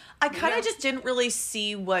 Mm-hmm. I kind of just didn't really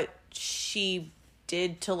see what she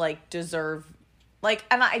did to like deserve, like,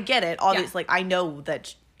 and I get it. Obviously, like I know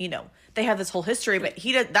that you know they have this whole history, but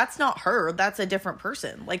that's not her. That's a different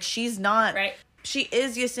person. Like she's not. Right. She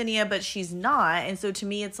is Yesenia, but she's not. And so to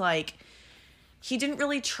me, it's like he didn't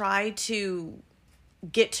really try to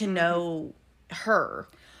get to know her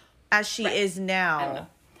as she is now.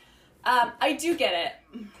 I do get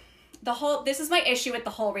it. This is my issue with the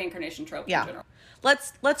whole reincarnation trope in general.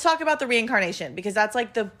 Let's talk about the reincarnation because that's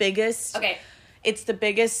like the biggest. Okay. It's the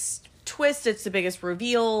biggest twist. It's the biggest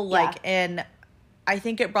reveal. Like, and I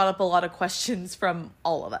think it brought up a lot of questions from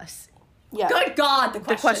all of us. Yeah. Good God, the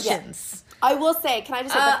questions. Yeah. I will say, can I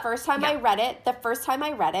just say, the first time I read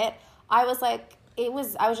it, I was like, I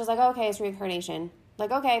was just like, oh, okay, it's reincarnation.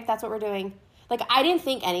 Like, okay, that's what we're doing. Like, I didn't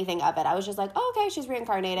think anything of it. I was just like, oh, okay, she's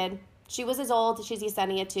reincarnated. She was as old. She's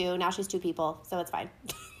Yesenia too. Now she's 2 people, so it's fine.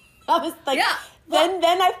 I was like,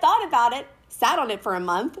 then I thought about it, sat on it for a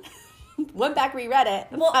month, went back, reread it.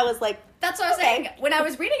 Well, I was like, that's what I was saying. When I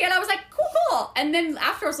was reading it, I was like, cool. And then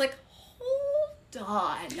after I was like, hold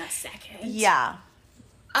on a second. Yeah.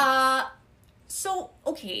 So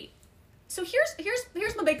here's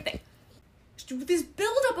my big thing. This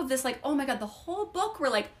buildup of this, like, oh my God, the whole book, we're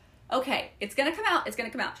like, okay, it's gonna come out. She's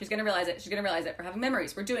gonna realize it. We're having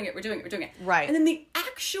memories. We're doing it. Right. And then the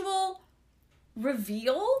actual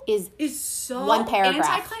reveal is so one paragraph.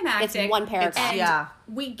 Anticlimactic. It's one paragraph.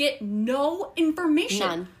 And we get no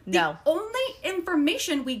information. None. The only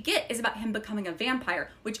information we get is about him becoming a vampire,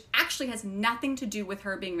 which actually has nothing to do with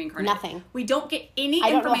her being reincarnated. Nothing. We don't get any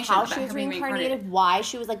information. I don't know how about she was her being reincarnated, why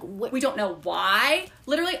she was like... We don't know why.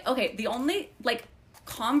 Literally, okay, the only, like,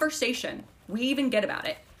 conversation we even get about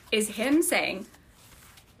it is him saying...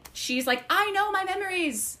 She's like, I know my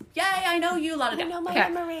memories. Yay, I know you, la da da. I know my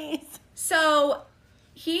memories. So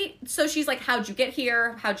she's like, how'd you get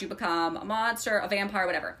here? How'd you become a monster, a vampire,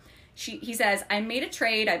 whatever? He says, I made a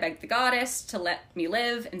trade. I begged the goddess to let me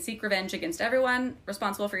live and seek revenge against everyone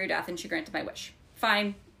responsible for your death, and she granted my wish.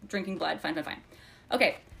 Fine. Drinking blood. Fine.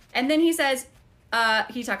 Okay. And then he says,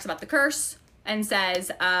 he talks about the curse and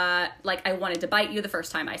says, like, I wanted to bite you the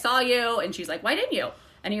first time I saw you. And she's like, why didn't you?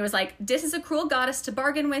 And he was like, this is a cruel goddess to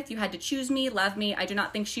bargain with. You had to choose me, love me. I do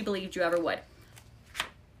not think she believed you ever would.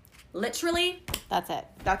 Literally. That's it.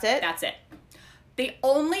 That's it? That's it. The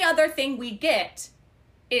only other thing we get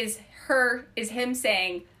is him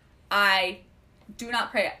saying, I do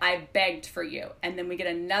not pray. I begged for you. And then we get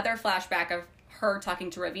another flashback of her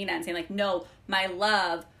talking to Ravina and saying, like, no, my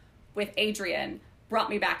love with Adrian brought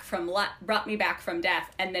me back from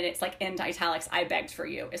death. And then it's like in italics, I begged for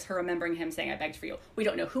you, is her remembering him saying, I begged for you. We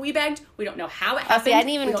don't know who he begged. We don't know how it happened. See, I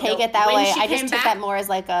didn't even take it that way. I just took that more as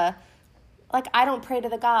like a, like, I don't pray to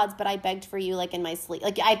the gods, but I begged for you, like, in my sleep.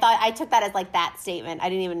 Like, I took that as like that statement. I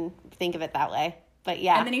didn't even think of it that way. But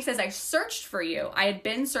yeah. And then he says, I searched for you. I had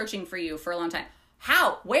been searching for you for a long time.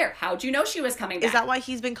 How? Where? How'd you know she was coming back? Is that why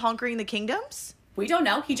he's been conquering the kingdoms? We don't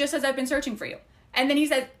know. He just says, I've been searching for you. And then he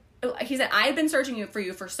said, I've been searching for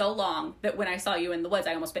you for so long that when I saw you in the woods,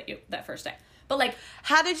 I almost bit you that first day. But, like...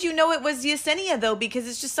 How did you know it was Yesenia, though? Because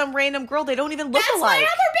it's just some random girl. They don't even look alike. That's my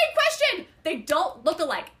other big question! They don't look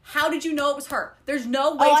alike. How did you know it was her? There's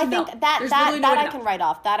no way to know. I think that I can write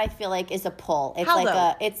off. That I feel like is a pull. It's How, like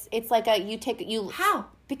though? It's like How?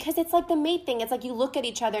 Because it's like the mate thing. It's like you look at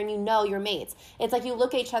each other and you know you're mates. It's like you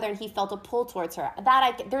look at each other and he felt a pull towards her.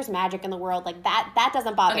 There's magic in the world. Like that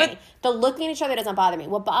doesn't bother me. The looking at each other doesn't bother me.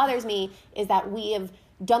 What bothers me is that we have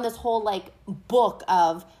done this whole like book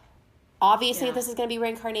of obviously this is going to be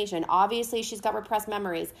reincarnation. Obviously she's got repressed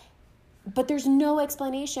memories. But there's no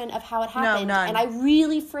explanation of how it happened. No, none. And I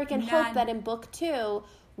really freaking hope that in book 2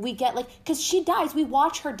 we get like, because she dies, we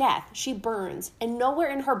watch her death, she burns, and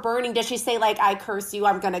nowhere in her burning does she say like, I curse you,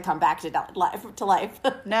 I'm gonna come back to life.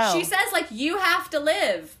 No. She says like, you have to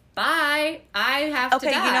live. Bye. I have to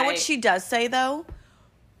die. Okay, you know what she does say though?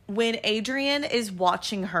 When Adrian is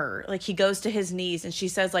watching her, like he goes to his knees and she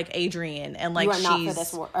says like, Adrian, and like you are not for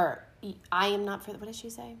this or I am not for, what does she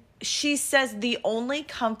say? She says, the only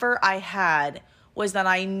comfort I had was that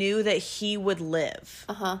I knew that he would live.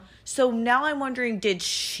 Uh-huh. So now I'm wondering, did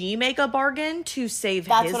she make a bargain to save his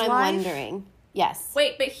life? That's what I'm wondering. Yes.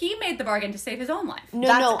 Wait, but he made the bargain to save his own life.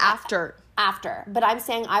 No, after. After. But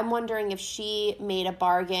I'm wondering if she made a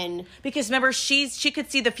bargain. Because remember, she could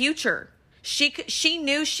see the future. She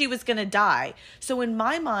knew she was going to die. So in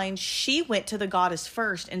my mind, she went to the goddess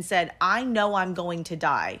first and said, I know I'm going to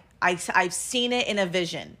die. I've seen it in a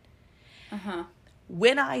vision. Uh-huh.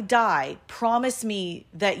 When I die, promise me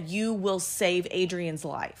that you will save Adrian's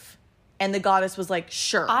life. And the goddess was like,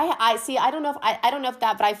 sure. I see. I don't know if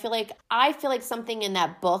that, but I feel like something in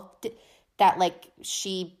that book that like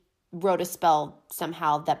she wrote a spell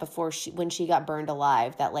somehow that when she got burned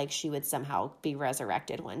alive, that like she would somehow be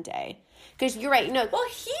resurrected one day. Because you're right. No. Well,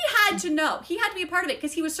 he had to know. He had to be a part of it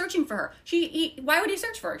because he was searching for her. Why would he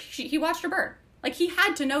search for her? He watched her burn. Like, he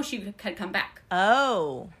had to know she had come back.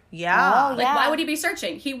 Oh, yeah. Oh, like, why would he be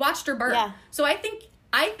searching? He watched her burn. Yeah. So I think,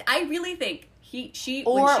 I really think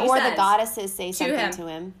or the goddesses say something to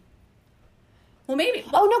him. Well, maybe.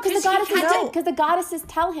 Oh no, because the goddesses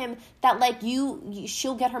tell him that like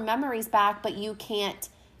she'll get her memories back, but you can't.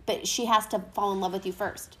 But she has to fall in love with you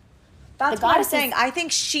first. That's the what I'm goddess saying. is, I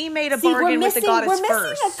think she made a bargain with the goddess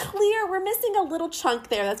first. We're missing a little chunk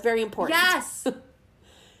there. That's very important. Yes.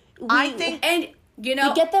 I think, and you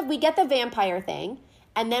know, we get the vampire thing,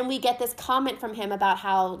 and then we get this comment from him about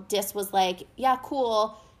how Dis was like, yeah,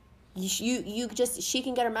 cool. You just, she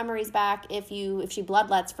can get her memories back if you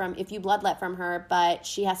bloodlet from her, but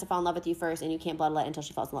she has to fall in love with you first, and you can't bloodlet until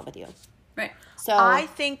she falls in love with you. right. So I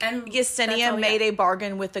think that's Yesenia all we made got. a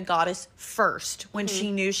bargain with the goddess first when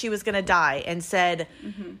she knew she was going to die and said,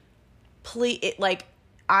 please, like,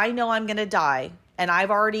 I know I'm going to die. And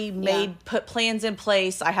I've already put plans in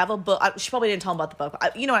place. I have a book. She probably didn't tell him about the book.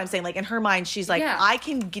 You know what I'm saying? Like, in her mind, she's like, I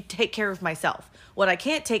can take care of myself. What I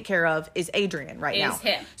can't take care of is Adrian right now.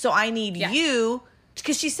 Him. So I need you,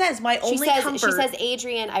 because she says, comfort. She says,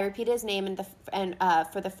 Adrian, I repeated his name, and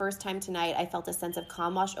for the first time tonight, I felt a sense of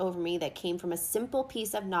calm wash over me that came from a simple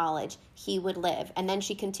piece of knowledge he would live. And then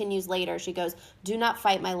she continues later. She goes, do not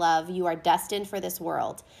fight, my love. You are destined for this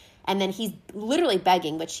world. And then he's literally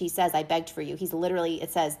begging, but she says, I begged for you. He's literally,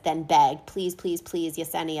 it says, then beg, please, please, please,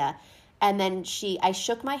 Yesenia. And then I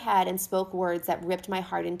shook my head and spoke words that ripped my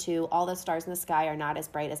heart in two. All the stars in the sky are not as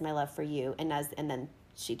bright as my love for you. And then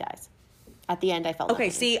she dies. At the end, I felt okay.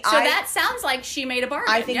 nothing. See, So that sounds like she made a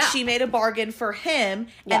bargain. I think she made a bargain for him,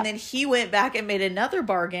 and then he went back and made another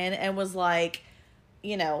bargain and was like,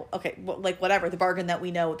 you know, okay, like whatever, the bargain that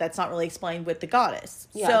we know that's not really explained with the goddess.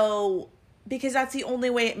 Yeah. So, because that's the only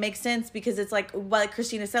way it makes sense, because it's like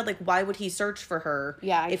Christina said, like, why would he search for her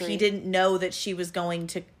if he didn't know that she was going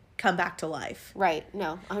to come back to life? Right.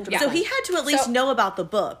 No, 100%. So he had to at least know about the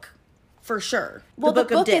book. For sure. Well, the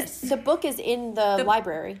book of Dis. The book is in the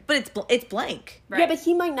library. But it's blank. Right. Yeah, but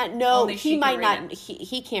he might not know. Only He might can read not.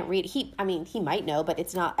 He can't read. He might know, but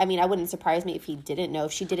it's not. I mean, I wouldn't surprise me if he didn't know.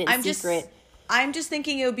 If she did it in secret. I'm just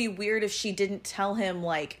thinking it would be weird if she didn't tell him,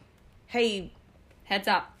 like, hey, heads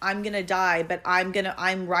up, I'm gonna die, but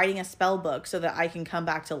I'm writing a spell book so that I can come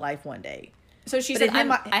back to life one day. So she said,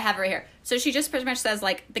 I have it right here. So she just pretty much says,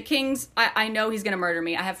 like, the king's, I know he's going to murder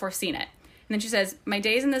me. I have foreseen it. And then she says, my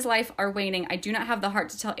days in this life are waning. I do not have the heart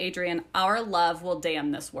to tell Adrian, our love will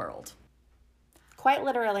damn this world. Quite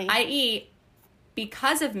literally. I.e.,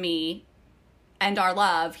 because of me and our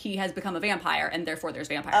love, he has become a vampire, and therefore there's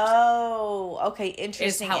vampires. Oh, okay.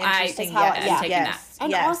 Interesting. Is how I'm taking that.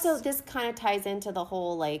 And also, this kind of ties into the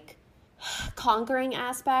whole, like, conquering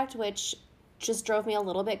aspect, which just drove me a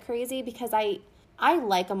little bit crazy, because I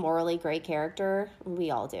like a morally gray character.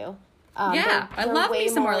 We all do. I love me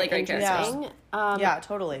some morally gray characters. Yeah,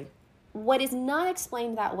 totally. What is not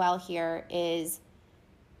explained that well here is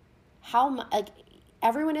how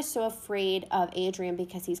everyone is so afraid of Adrian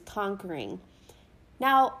because he's conquering.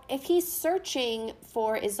 Now, if he's searching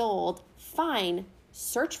for Isolde, fine,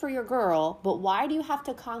 search for your girl, but why do you have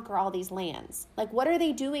to conquer all these lands? Like, what are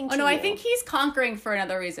they doing to you? I think he's conquering for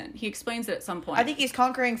another reason. He explains it at some point. I think he's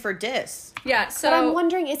conquering for Dis. Yeah, so... But I'm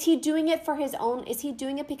wondering, is he doing it for his own... Is he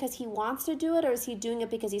doing it because he wants to do it, or is he doing it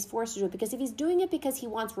because he's forced to do it? Because if he's doing it because he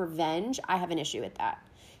wants revenge, I have an issue with that.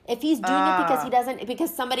 If he's doing it because he doesn't...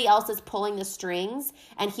 Because somebody else is pulling the strings,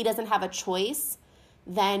 and he doesn't have a choice,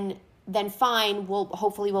 then fine,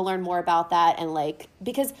 hopefully we'll learn more about that, and like,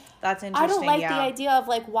 because that's interesting. I don't like the idea of,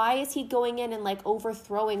 like, why is he going in and, like,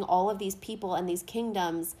 overthrowing all of these people and these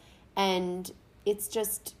kingdoms, and it's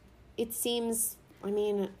just, it seems, I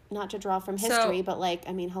mean, not to draw from history, but, like,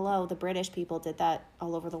 I mean, hello, the British people did that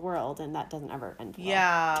all over the world, and that doesn't ever end well.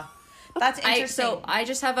 Yeah, that's interesting. I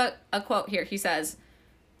just have a quote here. He says,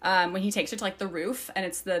 when he takes her to, like, the roof, and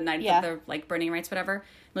it's the night of the, like, burning rites, whatever,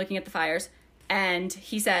 looking at the fires, and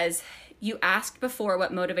he says, you asked before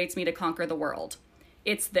what motivates me to conquer the world.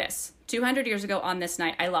 It's this. 200 years ago on this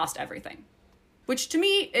night, I lost everything. Which to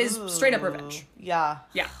me is straight up revenge. Yeah.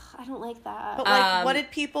 Yeah. I don't like that. But, like,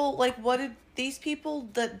 what did these people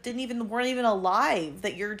that weren't even alive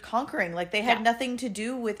that you're conquering? Like, they had nothing to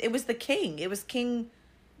do with, it was the king. It was King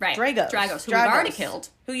Dragos. Who you've already killed.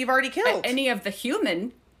 Who you've already killed. Any of the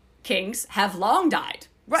human kings have long died.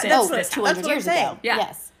 Right. That's what 200 years ago. Yeah.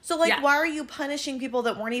 Yes. So, like, why are you punishing people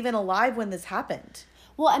that weren't even alive when this happened?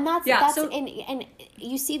 Well, and that's and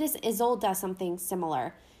you see this, Isolde does something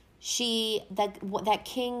similar. That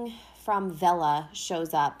king from Vela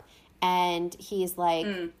shows up, and he's like,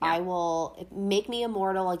 I will make me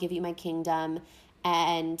immortal, I'll give you my kingdom,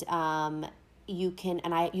 and you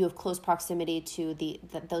have close proximity to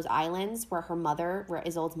those islands where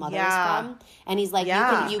Isolde's mother is from, and he's like,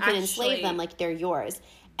 you can enslave them, like, they're yours.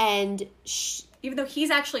 And even though he's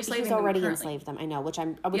actually enslaving them. He's already currently. enslaved them, I know, which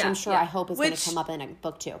I'm sure I hope is going to come up in a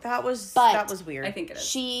book too. That was weird. I think it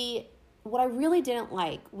is. What I really didn't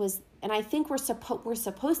like was, and I think we're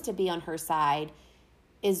supposed to be on her side,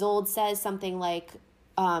 Isolde says something like,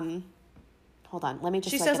 hold on, let me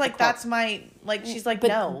just. She says like that's my like. She's like,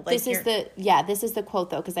 no. Like, this is the quote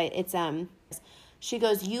though, because it's She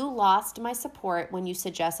goes, "You lost my support when you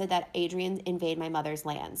suggested that Adrian invade my mother's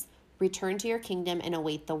lands. Return to your kingdom and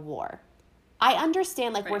await the war." I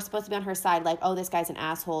understand, like, we're supposed to be on her side, like, oh, this guy's an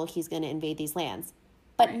asshole, he's going to invade these lands.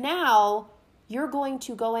 But now you're going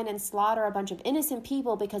to go in and slaughter a bunch of innocent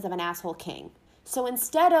people because of an asshole king. So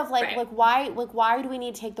instead of why do we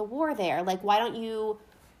need to take the war there? Like, why don't you?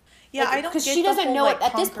 Yeah, like, I don't. Because she doesn't whole, know like, it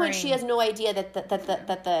at this point. She has no idea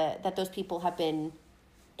that those people have been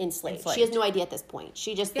enslaved. She has no idea at this point.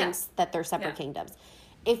 She just thinks that they're separate kingdoms.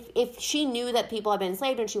 If she knew that people have been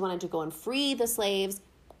enslaved and she wanted to go and free the slaves,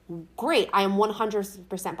 great. I am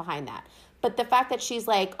 100% behind that. But the fact that she's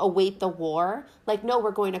like, await the war, like, no,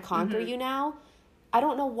 we're going to conquer you now. I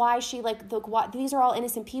don't know why she, like, these are all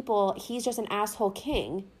innocent people. He's just an asshole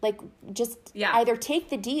king. Like, just either take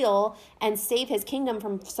the deal and save his kingdom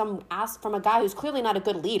from from a guy who's clearly not a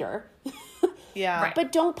good leader.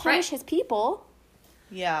 But don't punish his people.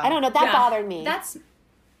 I don't know. That bothered me.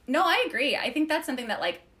 No, I agree. I think that's something that,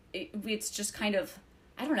 like, it's just kind of,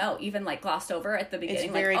 I don't know, even, like, glossed over at the beginning.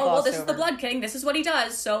 It's very like, oh, well, this is the Blood King. This is what he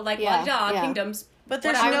does. So, like, kingdoms. But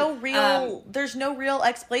there's there's no real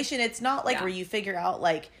explanation. It's not like where you figure out,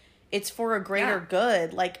 like, it's for a greater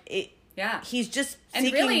good. Like, he's just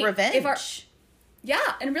seeking revenge.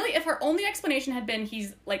 And really, if her only explanation had been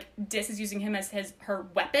he's, like, Dis is using him as her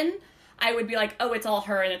weapon, I would be like, oh, it's all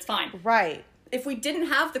her and it's fine. Right. If we didn't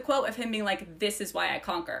have the quote of him being like, this is why I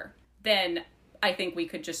conquer, then I think we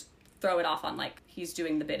could just throw it off on, like, he's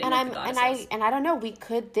doing the bidding of the goddesses. And I don't know,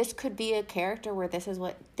 this could be a character where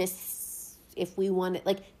if we wanted,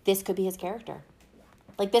 like, this could be his character.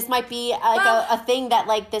 Like, this might be like a thing that,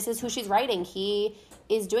 like, this is who she's writing. He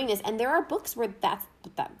is doing this. And there are books where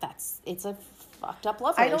it's a fucked up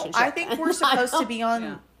love relationship. I think we're supposed to be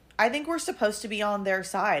on I think we're supposed to be on their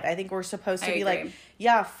side. I think we're supposed to be like,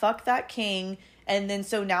 yeah, fuck that king. And then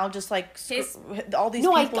so now just like all these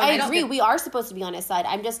people. No, I agree. We are supposed to be on his side.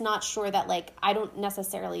 I'm just not sure that, like, I don't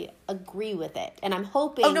necessarily agree with it. And I'm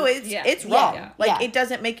hoping. Oh, no, it's wrong. Yeah. Like, it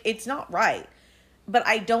doesn't it's not right. But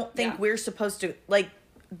I don't think we're supposed to, like,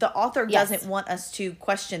 the author doesn't want us to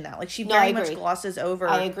question that. Like, she very much glosses over.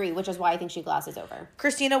 I agree, which is why I think she glosses over.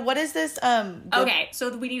 Christina, what is this? Okay,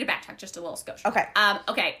 so we need to backtrack just a little skosh. Okay.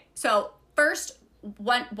 Okay, so first,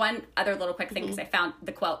 one other little quick thing, because I found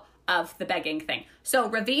the quote of the begging thing. So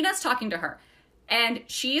Ravina's talking to her, and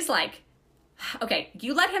she's like, okay,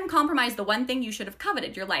 you let him compromise the one thing you should have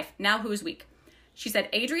coveted, your life. Now who's weak? She said,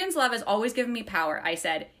 Adrian's love has always given me power. I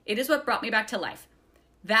said, it is what brought me back to life.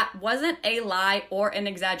 That wasn't a lie or an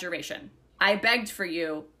exaggeration. I begged for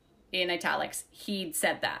you, in italics. He'd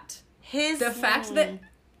said that. The fact that...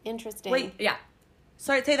 Interesting. Wait,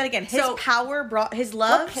 sorry, say that again. His power brought his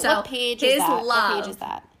love? What page is that? What page is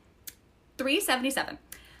that? 377.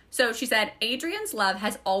 So she said, Adrian's love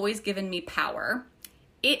has always given me power.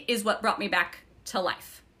 It is what brought me back to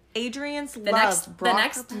life. Adrian's the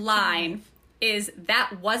next line is,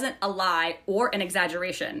 that wasn't a lie or an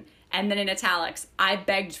exaggeration. And then in italics, I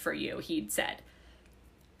begged for you, he'd said.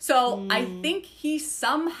 So I think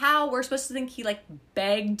we're supposed to think he, like,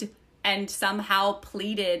 begged and somehow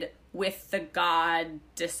pleaded with the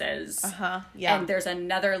goddesses. And there's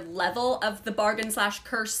another level of the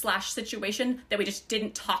bargain/curse/situation that we just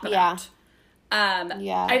didn't talk about.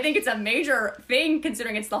 I think it's a major thing,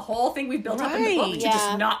 considering it's the whole thing we've built up in the book to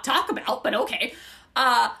just not talk about, but okay.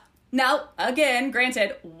 Now, again,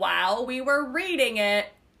 granted, while we were reading it,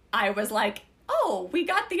 I was like, oh, we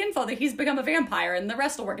got the info that he's become a vampire and the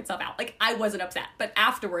rest will work itself out. Like, I wasn't upset. But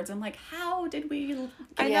afterwards, I'm like, how did we...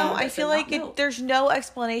 I feel like there's no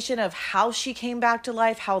explanation of how she came back to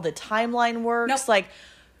life, how the timeline works. Nope. Like,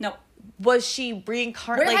 no. Was she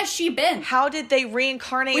reincarnated? Where has she been? How did they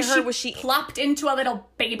reincarnate her? Was she plopped into a little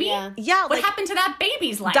baby? Yeah. What happened to that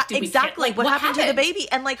baby's life? Exactly. What happened to the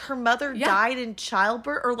baby? And, like, her mother died in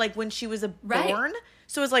childbirth, or, like, when she was born.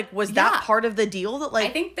 So it's like, was that part of the deal that, like... I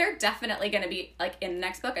think they're definitely going to be, like, in the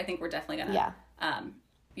next book, I think we're definitely going to...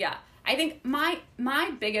 I think my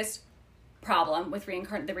biggest problem with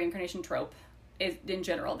the reincarnation trope is, in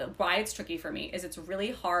general, why it's tricky for me is it's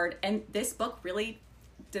really hard, and this book really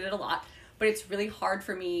did it a lot, but it's really hard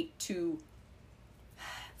for me to...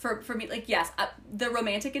 For me, like, yes, the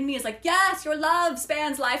romantic in me is like, yes, your love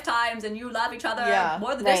spans lifetimes, and you love each other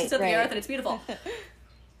more than the distance of the earth, and it's beautiful.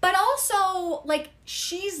 But also, like,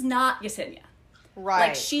 she's not Yesenia. Right.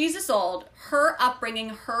 Like, she's Isolde. Her upbringing,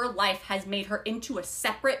 her life has made her into a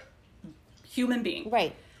separate human being.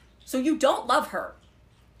 Right. So you don't love her.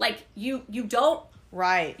 Like, you don't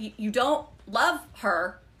Right. You don't love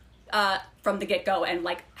her from the get-go and,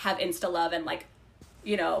 like, have insta-love and, like,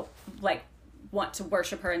 you know, like, want to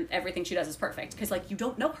worship her and everything she does is perfect. Because, like, you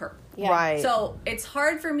don't know her. Yeah. Right. So it's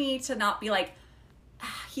hard for me to not be like,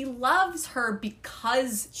 he loves her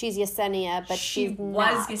because she's Yesenia, but she she's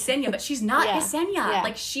was not. Yesenia, but she's not Yeah. Yesenia. Yeah.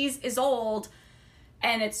 Like, she's Isolde,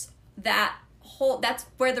 and it's that whole, that's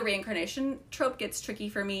where the reincarnation trope gets tricky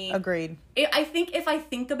for me. Agreed. I think if I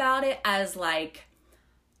think about it as, like,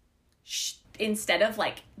 instead of,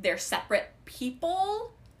 like, they're separate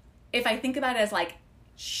people, if I think about it as, like,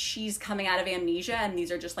 she's coming out of amnesia and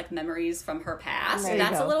these are just, like, memories from her past, There you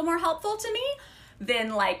that's go. a little more helpful to me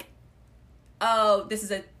than, like, oh, this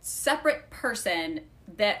is a separate person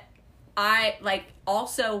that I, like,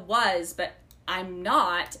 also was, but I'm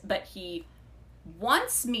not, but he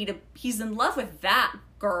wants me to, he's in love with that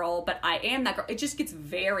girl, but I am that girl. It just gets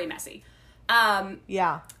very messy.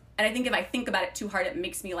 Yeah. And I think if I think about it too hard, it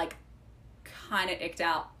makes me, like, kind of icked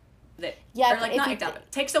out. That, Yeah, or, like, if not you icked out,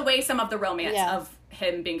 but takes away some of the romance Yeah. of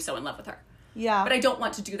him being so in love with her. Yeah. But I don't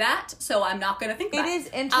want to do that, so I'm not going to think about it. It is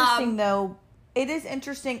interesting, though. It is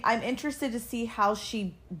interesting. I'm interested to see how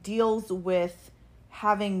she deals with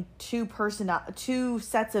having two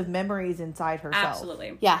sets of memories inside herself.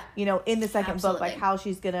 Absolutely. Yeah. You know, in the second book, like Absolutely. how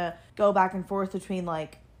she's gonna go back and forth between,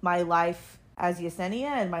 like, my life as Yesenia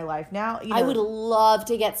and my life now. You know, I would love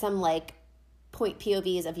to get some, like, point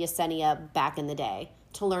POVs of Yesenia back in the day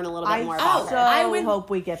to learn a little bit more about so her. I would hope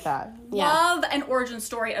we get that. Yeah. Love an origin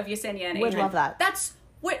story of Yesenia and Would Adrian. love that. That's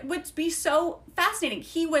what would be so fascinating.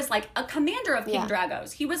 He was, like, a commander of King Yeah.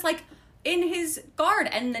 Dragos. He was, like, in his guard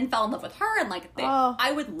and then fell in love with her, and, like,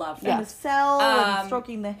 I would love In that. the cell and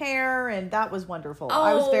stroking the hair, and that was wonderful.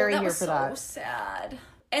 I was very here was for so that. sad.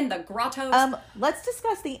 And the grottos. Let's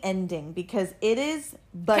discuss the ending because it is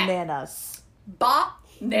bananas.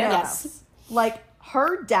 Bananas. Yes. Like,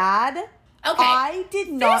 her dad, Okay. I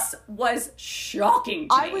did not. This was shocking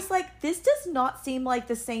to I me. was like, this does not seem like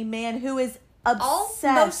the same man who is obsessed.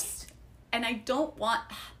 Almost, and I don't want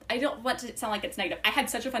to sound like it's negative. I had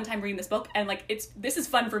such a fun time reading this book, and, like, this is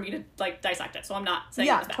fun for me to, like, dissect it, so I'm not saying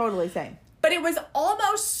it Yeah, was bad. totally same. But it was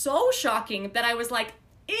almost so shocking that I was like,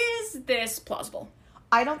 is this plausible?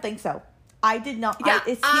 I don't think so. I did not. Yeah,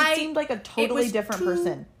 he seemed like a it totally was different too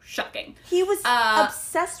person. Shocking. He was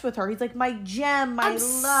obsessed with her. He's like, my gem, my love,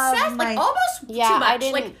 Obsessed, my like, almost Yeah, too much. I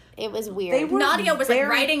didn't. Like, It was weird. They were Nadia was, like, very-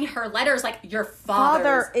 writing her letters like, your father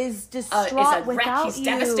father is distraught is a without wreck. He's you.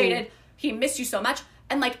 devastated. He missed you so much.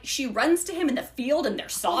 And, like, she runs to him in the field and they're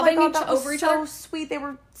Oh my sobbing God, that over was each so other. sweet. They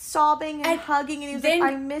were sobbing and hugging, and he was like, then-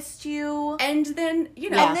 I missed you. And then, you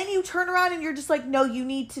know, And then you turn around and you're just like, no, you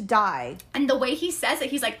need to die. and the way he says it,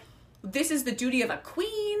 he's like, this is the duty of a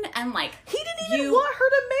queen, and, like, He didn't even want her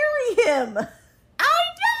to marry him. I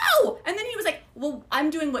know! And then he was like, well, I'm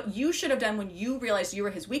doing what you should have done when you realized you were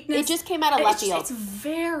his weakness. It just came out of And left it's just- field. It's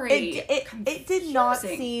very It did not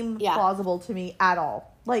confusing. seem Yeah. plausible to me at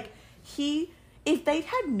all. Like, if they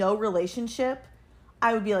had no relationship,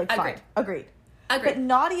 I would be like, fine, agreed. But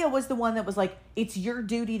Nadia was the one that was like, it's your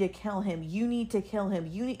duty to kill him. You need to kill him.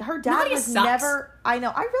 Her dad Nadia was sucks. never, I know,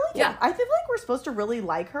 I really didn't. Yeah. I feel like we're supposed to really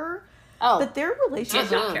like her. Oh. But their I relationship,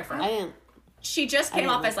 did not care for her. I didn't. She just came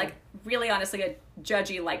didn't off as, like like, really honestly a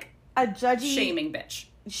judgy, like, a judgy, shaming bitch.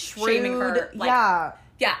 shrewd, Shaming her. Like, yeah.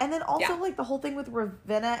 Yeah. And then also, yeah. like, the whole thing with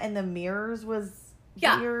Ravenna and the mirrors was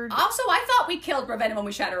weird. Also, I thought we killed Ravenna when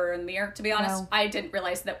we shattered her in the mirror, to be honest. No. I didn't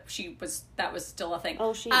realize that that was still a thing.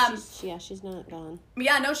 Oh, she's not gone.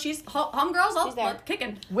 Yeah, no, she's homegirl's all She's there.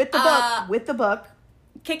 kicking. With the book. With the book.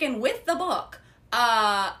 Kicking with the book.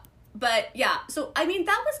 But yeah, so I mean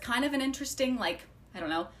that was kind of an interesting, like, I don't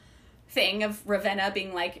know, thing of Ravenna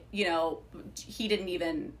being like, you know, he didn't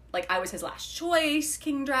even, like, I was his last choice,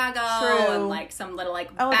 King Drago. True. And, like, some little,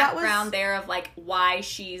 like, that background was- there of, like, why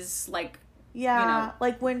she's, like, Yeah, you know,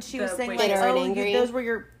 like when she was the saying, way like, Bitter and oh, angry. those were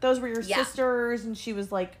your Yeah. sisters, and she was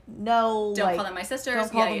like, no, don't like, call them my sisters.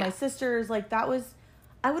 don't call yeah, them yeah. my sisters. Like, that was,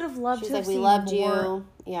 I would have loved She's to like, have we seen loved more.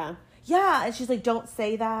 you. Yeah. Yeah, and she's like, don't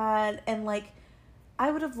say that, and like, I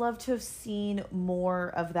would have loved to have seen more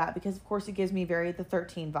of that because, of course, it gives me very the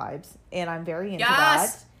 13 vibes, and I'm very into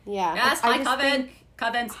Yes! that. Yeah. Yes, I High just Coven. think-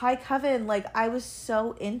 Covens. High Coven, like, I was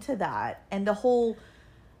so into that, and the whole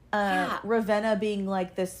Yeah. Ravenna being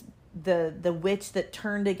like this. The witch that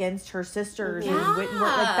turned against her sisters and Yeah. Wittenberg,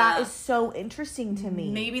 like that is so interesting to me.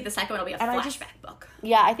 Maybe the second one will be a And I flashback just- book.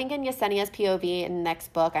 Yeah, I think in Yesenia's POV in the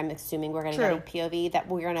next book, I'm assuming we're going to get a POV that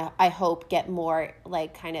we're going to, I hope, get more,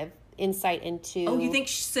 like, kind of insight into. Oh, you think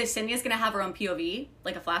Yesenia's going to have her own POV?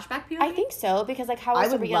 Like a flashback POV? I think so, because, like, how I else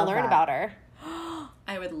are would we going love to learn that. about her?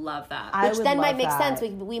 I would love that. Which then might make sense.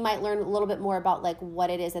 We might learn a little bit more about like what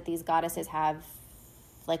it is that these goddesses have,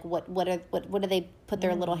 like what do they put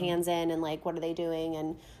their little hands in, and like what are they doing,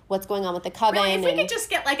 and what's going on with the coven. Really, if we could just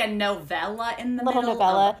get like a novella in the little middle.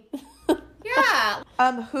 Novella. Yeah.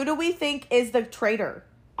 Who do we think is the traitor?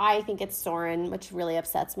 I think it's Soren, which really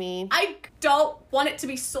upsets me. I don't want it to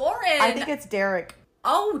be Soren. I think it's Derek.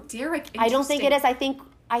 Oh, Derek. I don't think it is. I think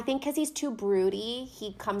because he's too broody,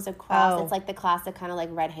 he comes across, it's like the classic kind of like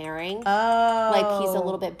red herring. Oh. Like he's a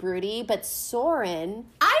little bit broody. But Soren...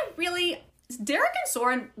 Derek and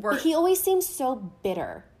Soren were... He always seems so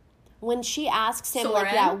bitter. When she asks him,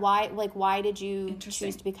 Soren? why did you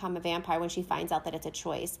choose to become a vampire, when she finds out that it's a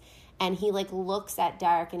choice? And he like looks at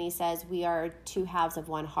Derek and he says, we are two halves of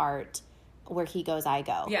one heart. Where he goes, I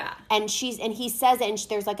go. Yeah. And he says it, and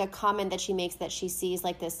there's like a comment that she makes that she sees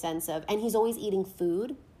like this sense of, and he's always eating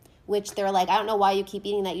food, which they're like, I don't know why you keep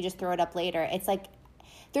eating that, you just throw it up later. It's like,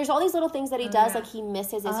 there's all these little things that he does, like he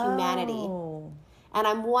misses his humanity. And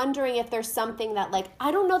I'm wondering if there's something that like,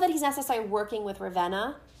 I don't know that he's necessarily working with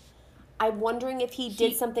Ravenna. I'm wondering if he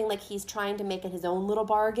did something like he's trying to make it his own little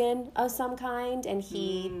bargain of some kind, and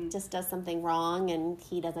he just does something wrong, and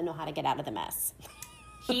he doesn't know how to get out of the mess.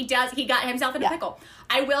 He does. He got himself in a pickle.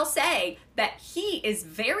 I will say that he is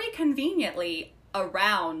very conveniently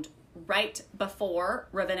around right before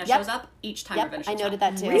Ravenna shows up each time Ravenna shows up. I noted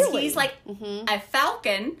that too. Really? He's like a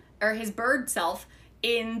falcon, or his bird self,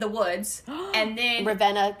 in the woods, and then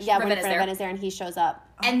Ravenna, when Ravenna's there and he shows up.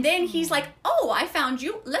 And then he's like, oh, I found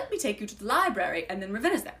you. Let me take you to the library. And then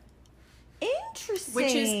Ravenna's there. Interesting.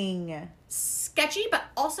 Which is sketchy, but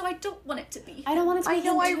also I don't want it to be. I don't want it to be. I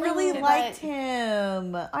know, I really liked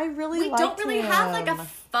him. I really liked him. We don't really have like a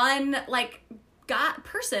fun, like,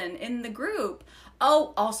 person in the group.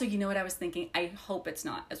 Oh, also, you know what I was thinking? I hope it's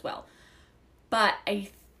not as well. But I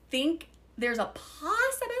think there's a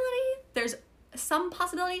possibility. There's some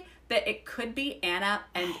possibility that it could be Anna,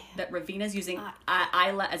 and that Ravina's using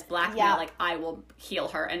Isla as blackmail. Like, I will heal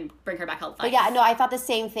her and bring her back health. But yeah, no, I thought the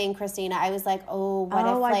same thing, Christina. I was like,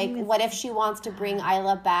 what if she wants to bring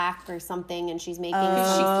Isla back or something, and she's making all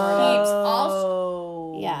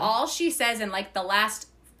she says in like the last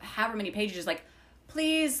however many pages is like,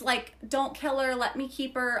 please, like, don't kill her. Let me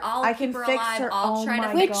keep her. I'll keep her alive. I'll try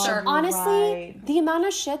to fix her. Honestly, the amount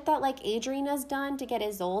of shit that like Adrian has done to get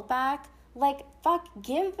Isolde back. Like, fuck,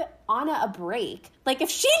 give Anna a break. Like, if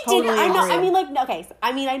she didn't, I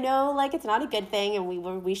know, like, it's not a good thing, and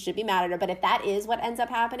we should be mad at her, but if that is what ends up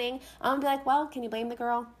happening, I'm gonna be like, well, can you blame the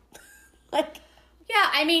girl? Like... Yeah,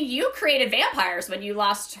 I mean, you created vampires when you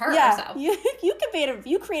lost her, yeah, so...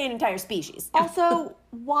 you create an entire species. Also,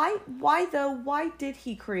 why did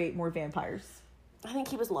he create more vampires? I think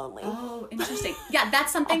he was lonely. Oh, interesting. Yeah,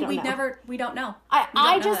 that's something we don't know.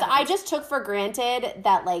 I just took for granted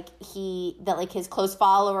that his close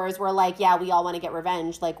followers were like, yeah, we all want to get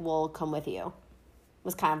revenge, like, we'll come with you.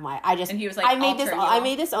 Was kind of and he was like, I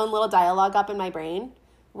made this own little dialogue up in my brain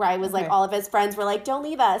where I was like, all of his friends were like, don't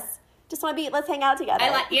leave us. Just want to let's hang out together.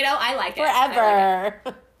 I like it. Forever.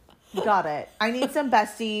 Got it. I need some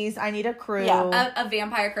besties. I need a crew. Yeah. A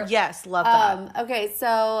vampire crew. Yes, love that. Okay,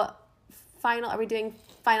 so are we doing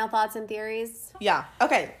final thoughts and theories? Yeah.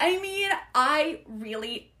 Okay. I mean, I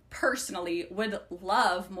really personally would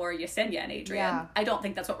love more Yesenia and Adrian. Yeah. I don't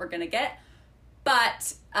think that's what we're gonna get,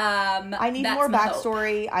 but I need more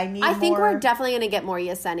backstory. I think we're definitely gonna get more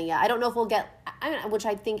Yesenia. I don't know if we'll get, which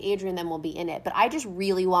I think Adrian then will be in it, but I just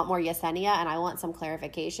really want more Yesenia, and I want some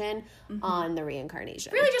clarification on the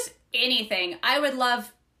reincarnation. Really, just anything. I would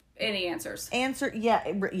love any answers. Yeah,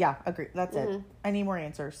 agree. That's it. I need more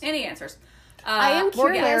answers. Any answers. I am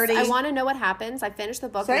curious. Clarity. I want to know what happens. I finished the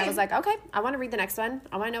book and I was like, okay, I want to read the next one.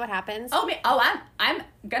 I want to know what happens. I'm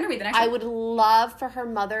gonna read the next one. I would love for her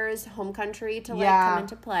mother's home country to come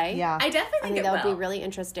into play. Yeah, I definitely think that would be really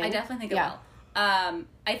interesting. I definitely think it will.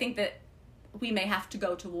 I think that we may have to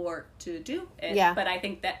go to war to do it. Yeah, but I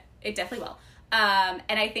think that it definitely will. And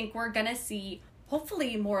I think we're gonna see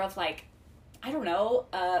hopefully more of like, I don't know,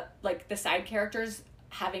 like the side characters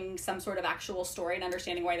having some sort of actual story and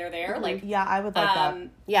understanding why they're there. Like, yeah, I would like that.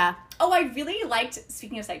 Yeah. Oh, I really liked,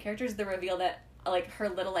 speaking of side characters, the reveal that like her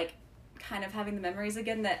little like kind of having the memories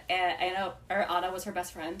again that Anna was her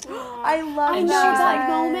best friend. I love that. that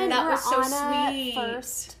moment. That was so Anna sweet.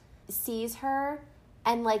 First sees her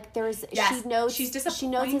and like yes, she knows she's disappointed. She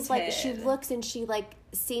knows his like she looks and she like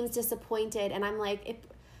seems disappointed, and I'm like,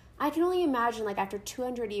 I can only imagine like after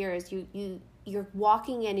 200 years you're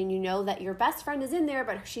walking in and you know that your best friend is in there,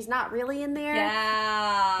 but she's not really in there.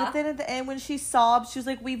 Yeah. But then at the end when she sobbed, she was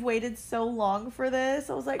like, we've waited so long for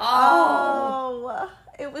this. I was like, oh.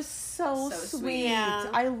 It was so sweet. Yeah.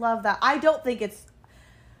 I love that. I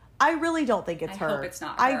really don't think it's her. I hope it's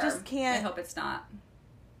not her. I just can't. I hope it's not.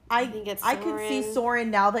 I think it's I can see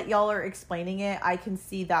Soren now that y'all are explaining it. I can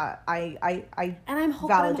see that. And I'm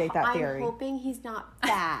validate that theory. I'm hoping he's not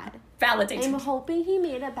bad. Validated. I'm hoping he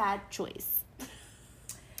made a bad choice.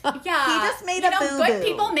 Yeah. He just made a boo-boo. Good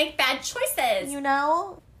people make bad choices.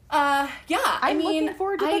 Yeah. I'm looking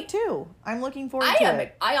forward to book 2. I'm looking forward to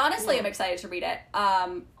it. I honestly am excited to read it.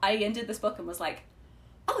 I ended this book and was like,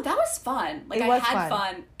 oh, that was fun. Like, I had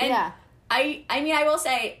fun. And yeah. I mean, I will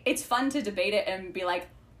say, it's fun to debate it and be like,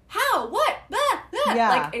 how? What? Blah, blah. Yeah.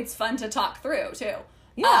 Like, it's fun to talk through, too.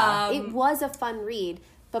 Yeah. It was a fun read,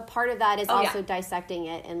 but part of that is also dissecting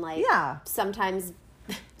it and, like, sometimes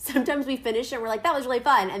we finish it and we're like, that was really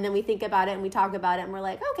fun. And then we think about it and we talk about it and we're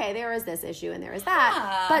like, okay, there is this issue and there is that.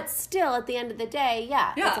 Yeah. But still, at the end of the day,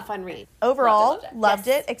 it's a fun read. Overall, loved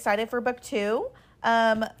it. Excited for book 2. So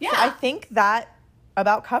I think that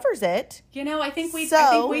about covers it. I think we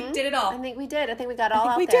did it all. I think we did. I think we got all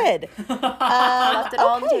out we there. did. Left it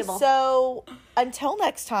all on the table. So until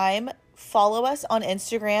next time, follow us on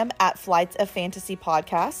Instagram at Flights of Fantasy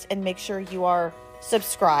Podcast and make sure you are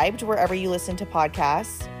subscribed wherever you listen to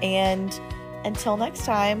podcasts. And until next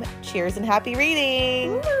time, cheers and happy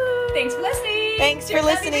reading. Woo-hoo. Thanks for listening. Thanks for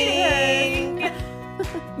listening.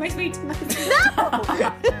 My sweet. No.